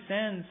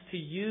condescends to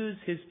use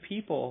His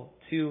people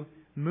to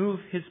move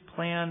His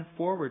plan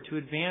forward, to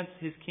advance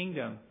His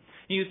kingdom.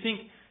 And you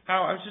think,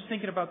 how I was just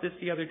thinking about this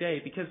the other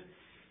day, because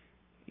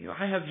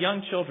I have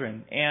young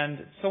children,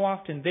 and so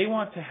often they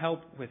want to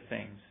help with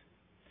things.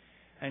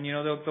 And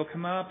they'll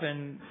come up,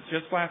 and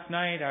just last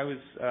night I was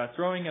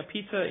throwing a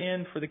pizza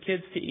in for the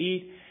kids to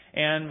eat,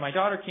 and my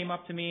daughter came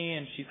up to me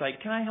and she's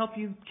like, "Can I help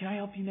you? Can I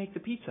help you make the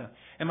pizza?"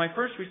 And my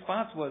first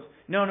response was,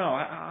 "No,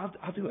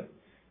 I'll do it."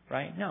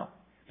 Right? No,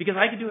 because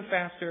I can do it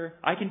faster.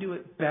 I can do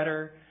it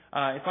better.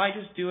 If I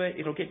just do it,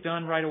 it'll get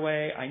done right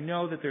away. I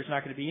know that there's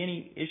not going to be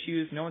any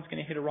issues. No one's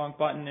going to hit a wrong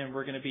button, and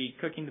we're going to be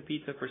cooking the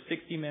pizza for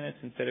 60 minutes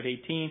instead of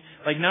 18.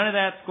 None of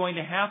that's going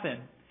to happen.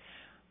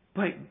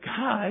 But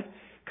God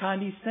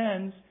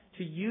condescends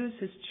to use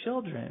His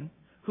children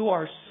who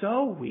are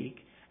so weak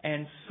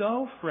and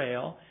so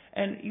frail.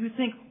 And you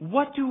think,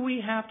 what do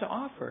we have to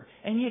offer?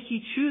 And yet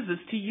He chooses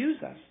to use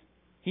us.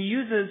 He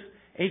uses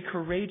a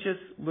courageous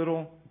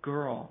little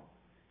girl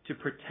to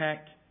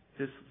protect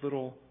this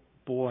little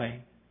boy.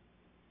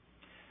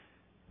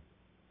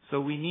 So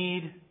we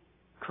need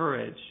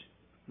courage.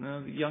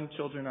 The young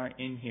children aren't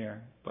in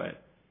here,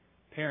 but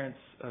parents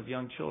of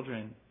young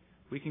children,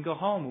 we can go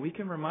home. We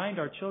can remind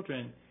our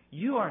children,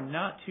 you are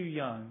not too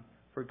young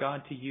for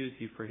God to use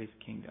you for His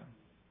kingdom.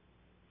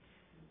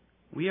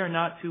 We are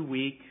not too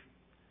weak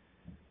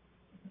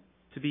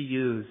to be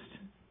used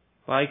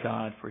by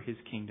God for His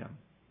kingdom.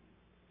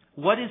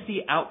 What is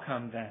the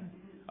outcome then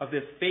of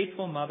this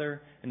faithful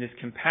mother and this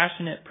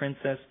compassionate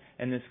princess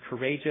and this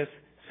courageous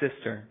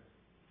sister?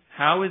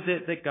 How is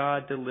it that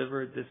God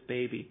delivered this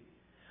baby?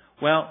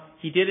 Well,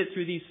 He did it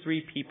through these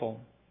three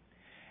people.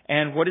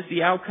 And what is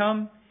the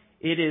outcome?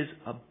 It is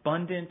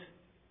abundant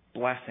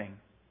blessing.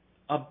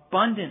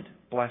 Abundant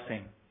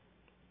blessing.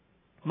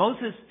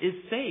 Moses is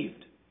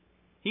saved.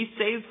 He's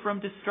saved from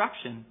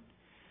destruction.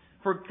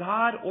 For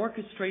God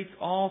orchestrates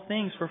all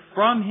things. For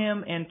from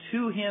Him and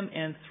to Him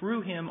and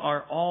through Him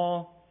are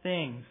all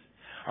things.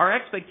 Our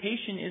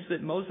expectation is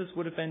that Moses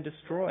would have been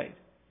destroyed.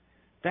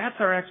 That's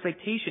our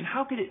expectation.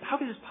 How could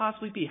this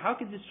possibly be? How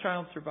could this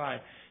child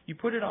survive? You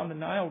put it on the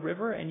Nile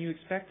River and you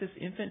expect this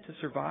infant to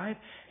survive?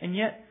 And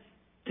yet,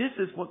 this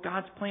is what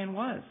God's plan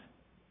was.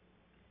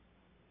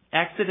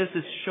 Exodus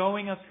is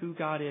showing us who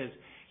God is.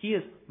 He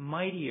is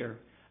mightier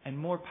and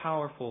more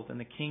powerful than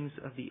the kings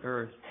of the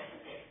earth.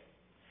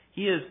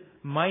 He is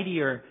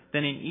mightier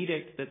than an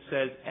edict that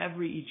says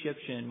every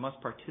Egyptian must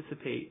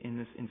participate in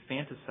this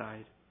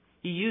infanticide.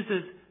 He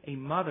uses a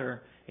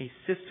mother, a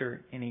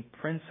sister, and a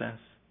princess.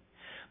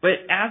 But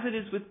as it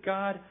is with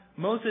God,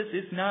 Moses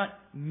is not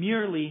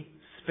merely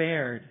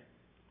spared.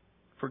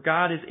 For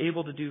God is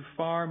able to do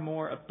far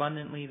more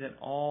abundantly than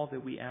all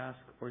that we ask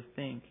or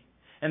think.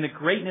 And the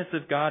greatness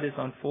of God is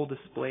on full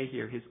display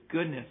here. His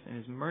goodness and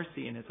His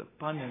mercy and His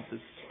abundance is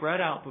spread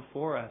out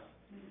before us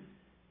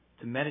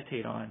to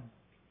meditate on.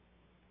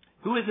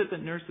 Who is it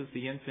that nurses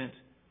the infant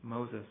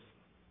Moses?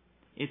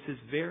 It's his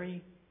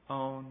very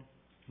own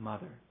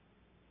mother.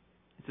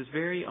 It's his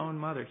very own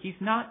mother. He's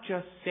not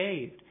just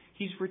saved.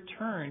 He's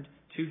returned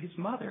to his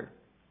mother.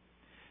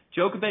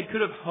 Jochebed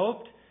could have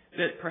hoped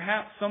that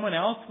perhaps someone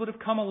else would have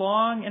come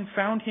along and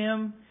found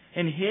him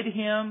and hid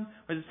him,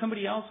 or that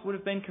somebody else would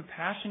have been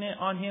compassionate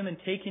on him and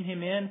taken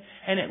him in,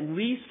 and at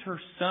least her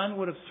son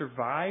would have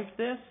survived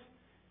this.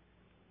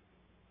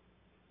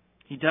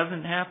 He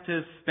wouldn't have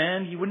to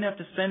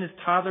spend his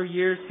toddler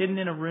years hidden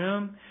in a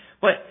room.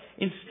 But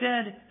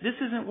instead, this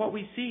isn't what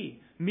we see.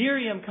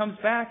 Miriam comes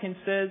back and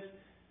says,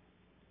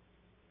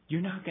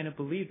 "You're not going to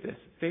believe this.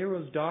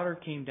 Pharaoh's daughter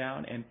came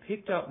down and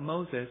picked up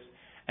Moses,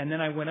 and then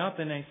I went up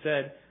and I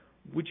said,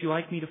 'Would you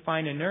like me to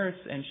find a nurse?'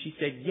 And she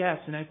said, 'Yes.'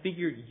 And I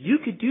figured you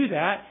could do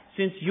that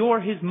since you're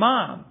his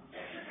mom."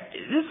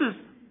 This is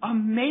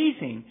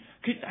amazing.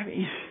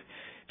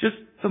 Just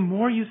the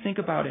more you think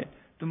about it,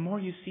 the more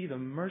you see the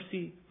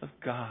mercy of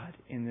God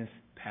in this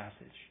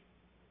passage.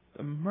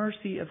 The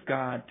mercy of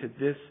God to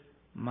this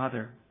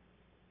mother.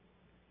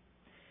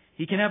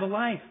 He can have a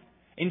life.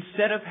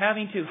 Instead of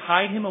having to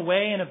hide him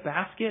away in a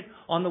basket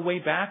on the way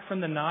back from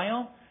the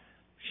Nile,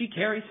 she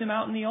carries him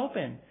out in the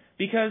open.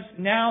 Because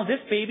now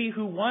this baby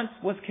who once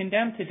was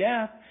condemned to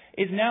death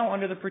is now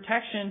under the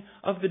protection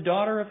of the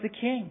daughter of the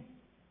king.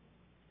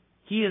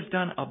 He has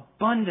done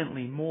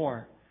abundantly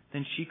more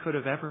than she could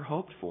have ever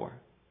hoped for.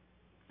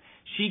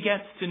 She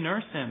gets to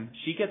nurse him.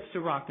 She gets to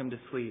rock him to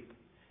sleep.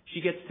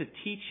 She gets to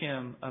teach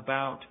him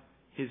about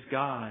his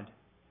God.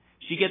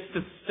 She gets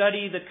to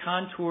study the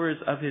contours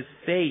of his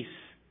face.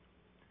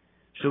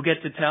 She'll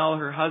get to tell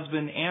her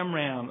husband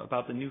Amram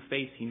about the new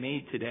face he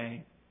made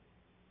today.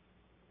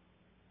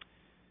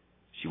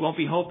 She won't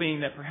be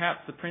hoping that perhaps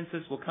the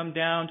princess will come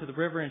down to the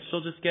river and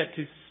she'll just get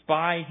to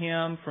spy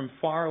him from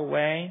far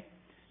away.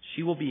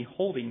 She will be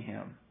holding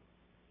him.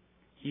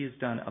 He has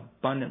done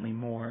abundantly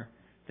more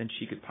than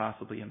she could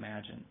possibly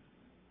imagine.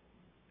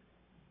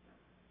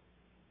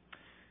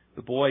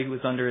 The boy who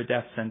was under a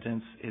death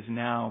sentence is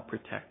now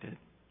protected.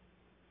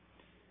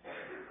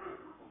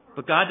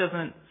 But God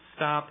doesn't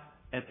stop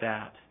at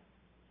that.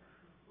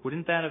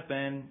 Wouldn't that have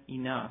been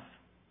enough?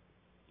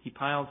 He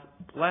piles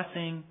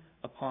blessing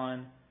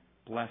upon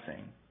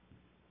blessing.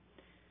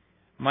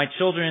 My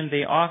children,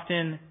 they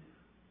often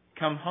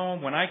come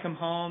home. When I come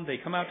home, they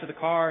come out to the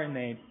car and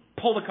they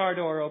pull the car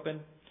door open.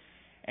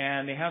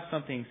 And they have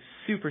something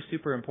super,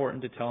 super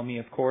important to tell me,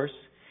 of course.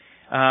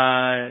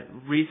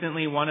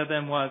 Recently, one of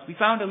them was, we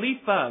found a leaf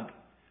bug.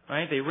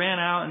 Right? They ran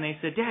out and they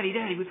said, Daddy,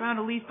 we found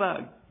a leaf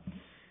bug.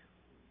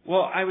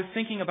 Well, I was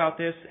thinking about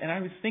this, and I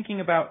was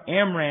thinking about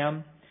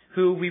Amram,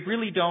 who we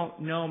really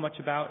don't know much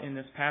about in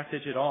this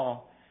passage at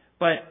all.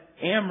 But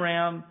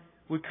Amram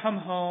would come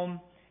home,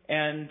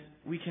 and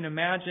we can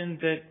imagine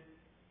that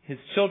his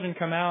children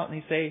come out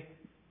and they say,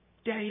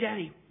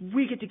 Daddy,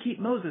 we get to keep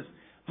Moses.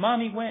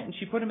 Mommy went and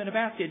she put him in a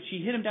basket. She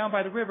hid him down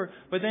by the river.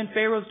 But then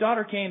Pharaoh's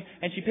daughter came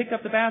and she picked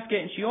up the basket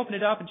and she opened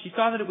it up and she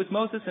saw that it was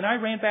Moses. And I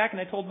ran back and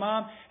I told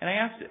Mom, and I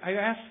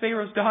asked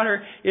Pharaoh's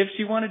daughter if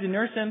she wanted to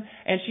nurse him.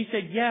 And she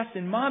said yes.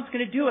 And Mom's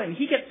going to do it. And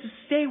he gets to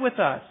stay with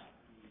us.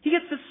 He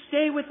gets to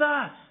stay with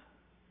us.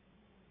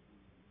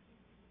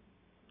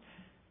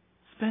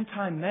 Spend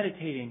time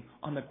meditating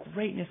on the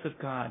greatness of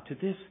God to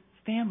this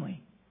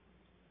family.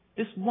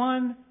 This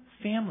one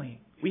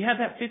family. We have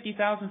that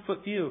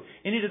 50,000-foot view,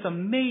 and it is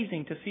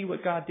amazing to see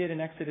what God did in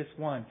Exodus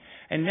 1.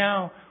 And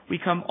now we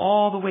come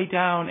all the way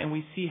down and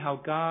we see how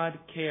God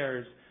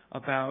cares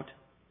about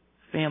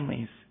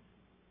families.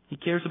 He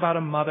cares about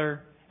a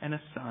mother and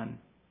a son.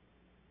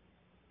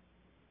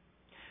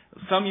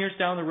 Some years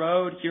down the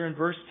road, here in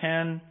verse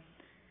 10,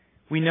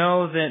 we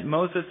know that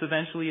Moses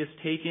eventually is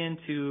taken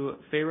to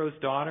Pharaoh's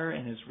daughter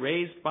and is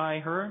raised by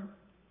her.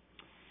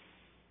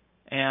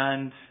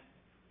 And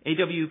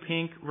A.W.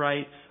 Pink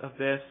writes of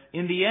this,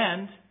 in the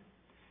end,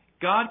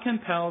 God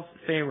compels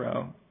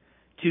Pharaoh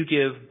to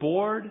give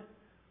board,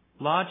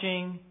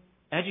 lodging,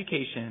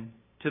 education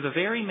to the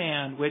very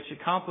man which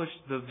accomplished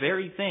the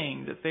very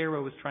thing that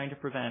Pharaoh was trying to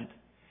prevent,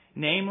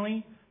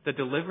 namely the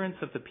deliverance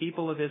of the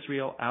people of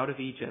Israel out of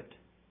Egypt.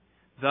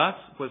 Thus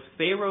was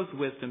Pharaoh's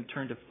wisdom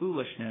turned to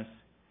foolishness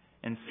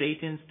and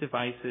Satan's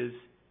devices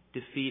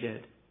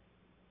defeated.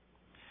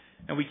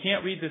 And we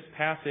can't read this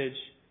passage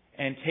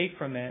and take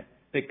from it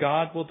that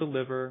God will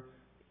deliver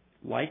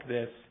like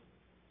this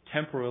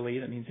temporally,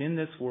 that means in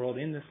this world,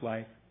 in this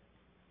life,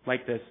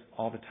 like this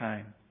all the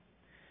time.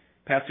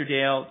 Pastor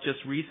Dale just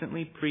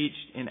recently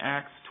preached in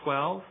Acts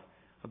 12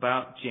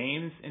 about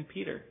James and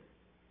Peter.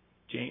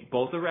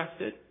 Both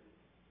arrested,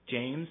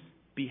 James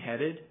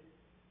beheaded,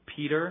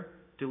 Peter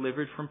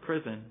delivered from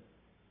prison.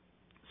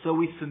 So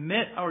we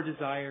submit our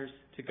desires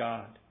to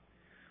God.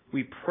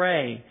 We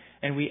pray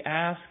and we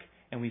ask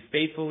and we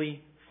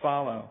faithfully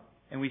follow.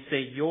 And we say,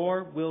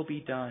 your will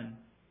be done.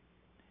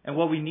 And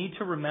what we need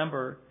to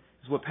remember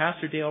is what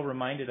Pastor Dale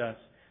reminded us,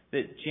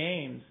 that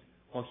James,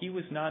 while he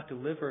was not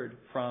delivered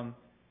from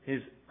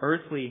his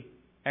earthly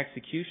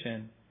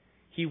execution,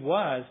 he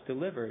was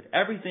delivered.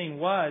 Everything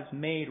was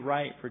made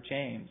right for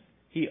James.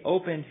 He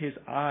opened his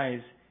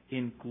eyes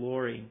in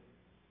glory.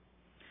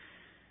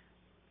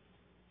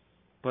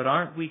 But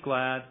aren't we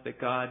glad that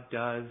God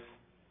does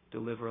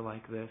deliver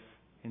like this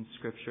in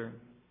Scripture?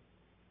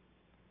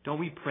 Don't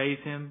we praise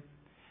Him?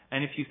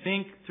 And if you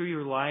think through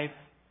your life,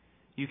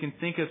 you can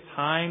think of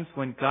times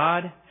when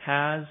God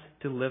has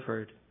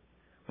delivered,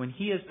 when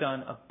He has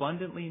done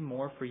abundantly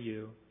more for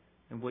you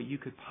than what you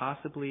could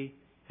possibly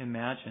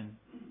imagine.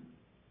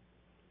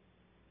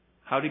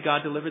 How did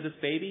God deliver this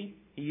baby?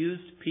 He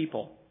used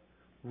people,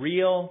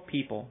 real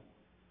people.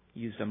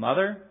 He used a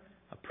mother,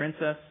 a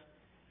princess,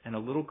 and a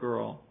little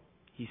girl.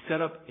 He set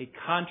up a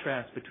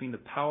contrast between the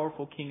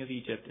powerful king of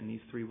Egypt and these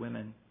three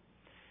women.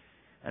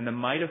 And the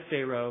might of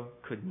Pharaoh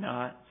could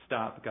not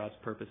stop God's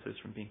purposes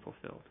from being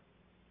fulfilled.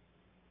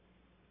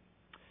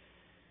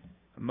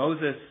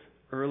 Moses'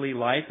 early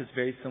life is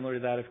very similar to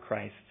that of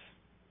Christ's.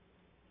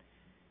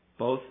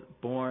 Both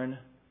born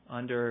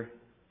under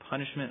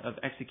punishment of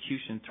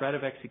execution, threat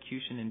of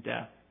execution and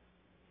death.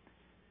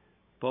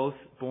 Both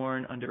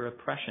born under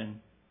oppression.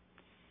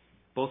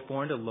 Both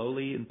born to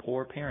lowly and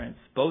poor parents.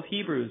 Both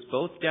Hebrews,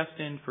 both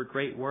destined for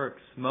great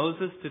works.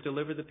 Moses to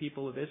deliver the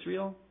people of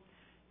Israel.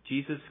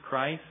 Jesus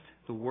Christ,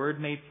 the Word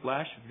made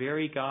flesh,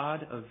 very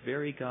God of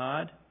very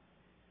God,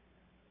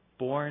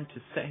 born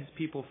to set His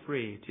people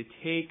free, to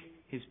take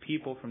His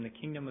people from the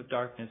kingdom of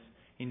darkness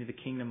into the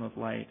kingdom of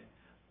light,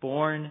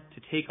 born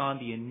to take on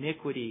the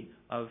iniquity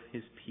of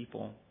His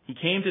people. He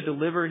came to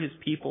deliver His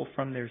people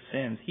from their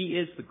sins. He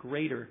is the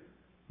greater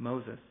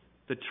Moses.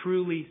 the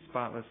truly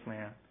spotless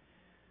Lamb,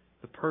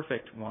 the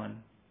perfect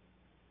one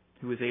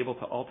who is able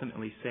to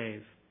ultimately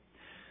save.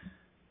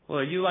 Well,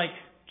 are you like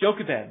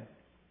Jochebed,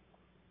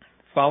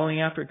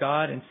 following after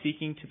God and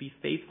seeking to be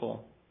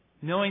faithful,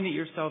 knowing that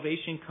your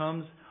salvation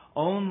comes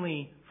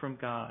only from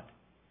God?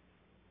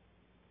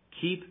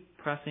 Keep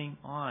pressing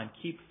on.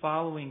 Keep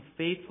following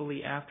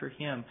faithfully after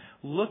Him,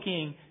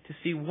 looking to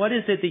see what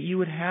is it that you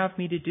would have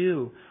me to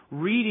do,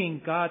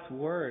 reading God's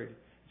Word,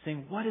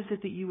 saying, what is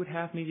it that you would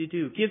have me to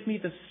do? Give me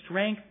the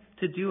strength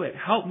to do it.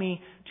 Help me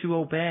to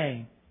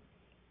obey.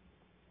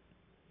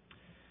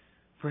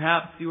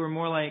 Perhaps you are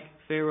more like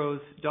Pharaoh's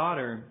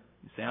daughter.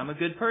 You say, I'm a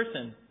good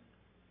person.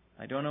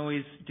 I don't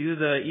always do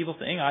the evil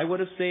thing. I would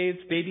have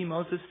saved baby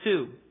Moses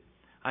too.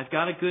 I've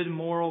got a good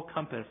moral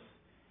compass,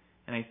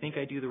 and I think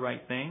I do the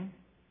right thing.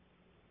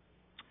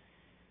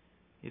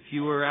 If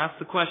you were asked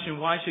the question,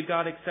 why should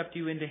God accept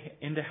you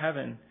into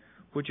heaven?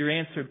 Would your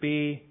answer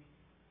be,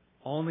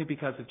 only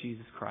because of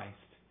Jesus Christ?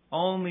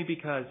 Only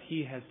because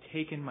He has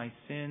taken my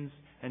sins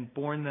and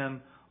borne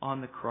them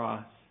on the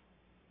cross.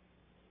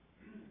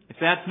 If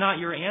that's not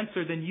your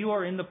answer, then you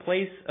are in the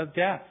place of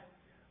death.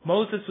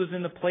 Moses was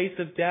in the place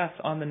of death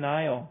on the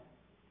Nile.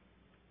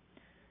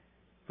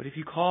 But if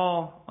you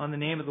call on the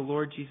name of the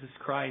Lord Jesus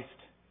Christ,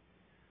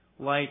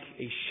 like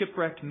a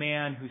shipwrecked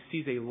man who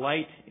sees a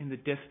light in the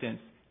distance,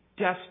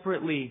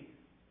 desperately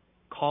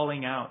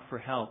calling out for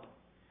help,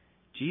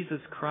 Jesus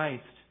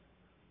Christ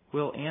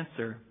will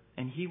answer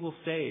and He will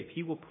save.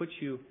 He will put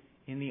you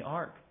in the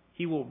ark.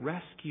 He will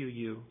rescue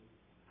you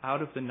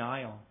out of the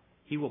Nile.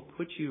 He will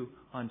put you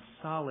on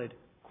solid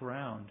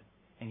ground,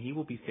 and He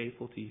will be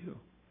faithful to you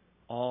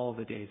all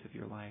the days of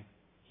your life.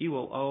 He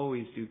will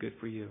always do good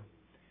for you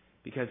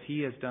because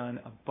He has done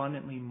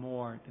abundantly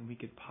more than we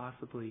could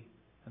possibly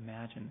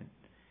imagine.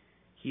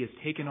 He has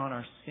taken on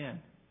our sin.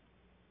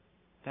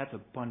 That's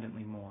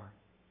abundantly more.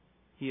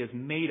 He has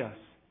made us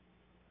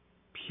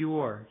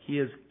pure. He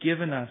has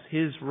given us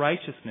His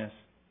righteousness.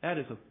 That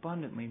is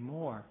abundantly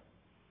more.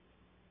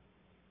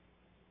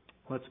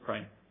 Let's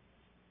pray.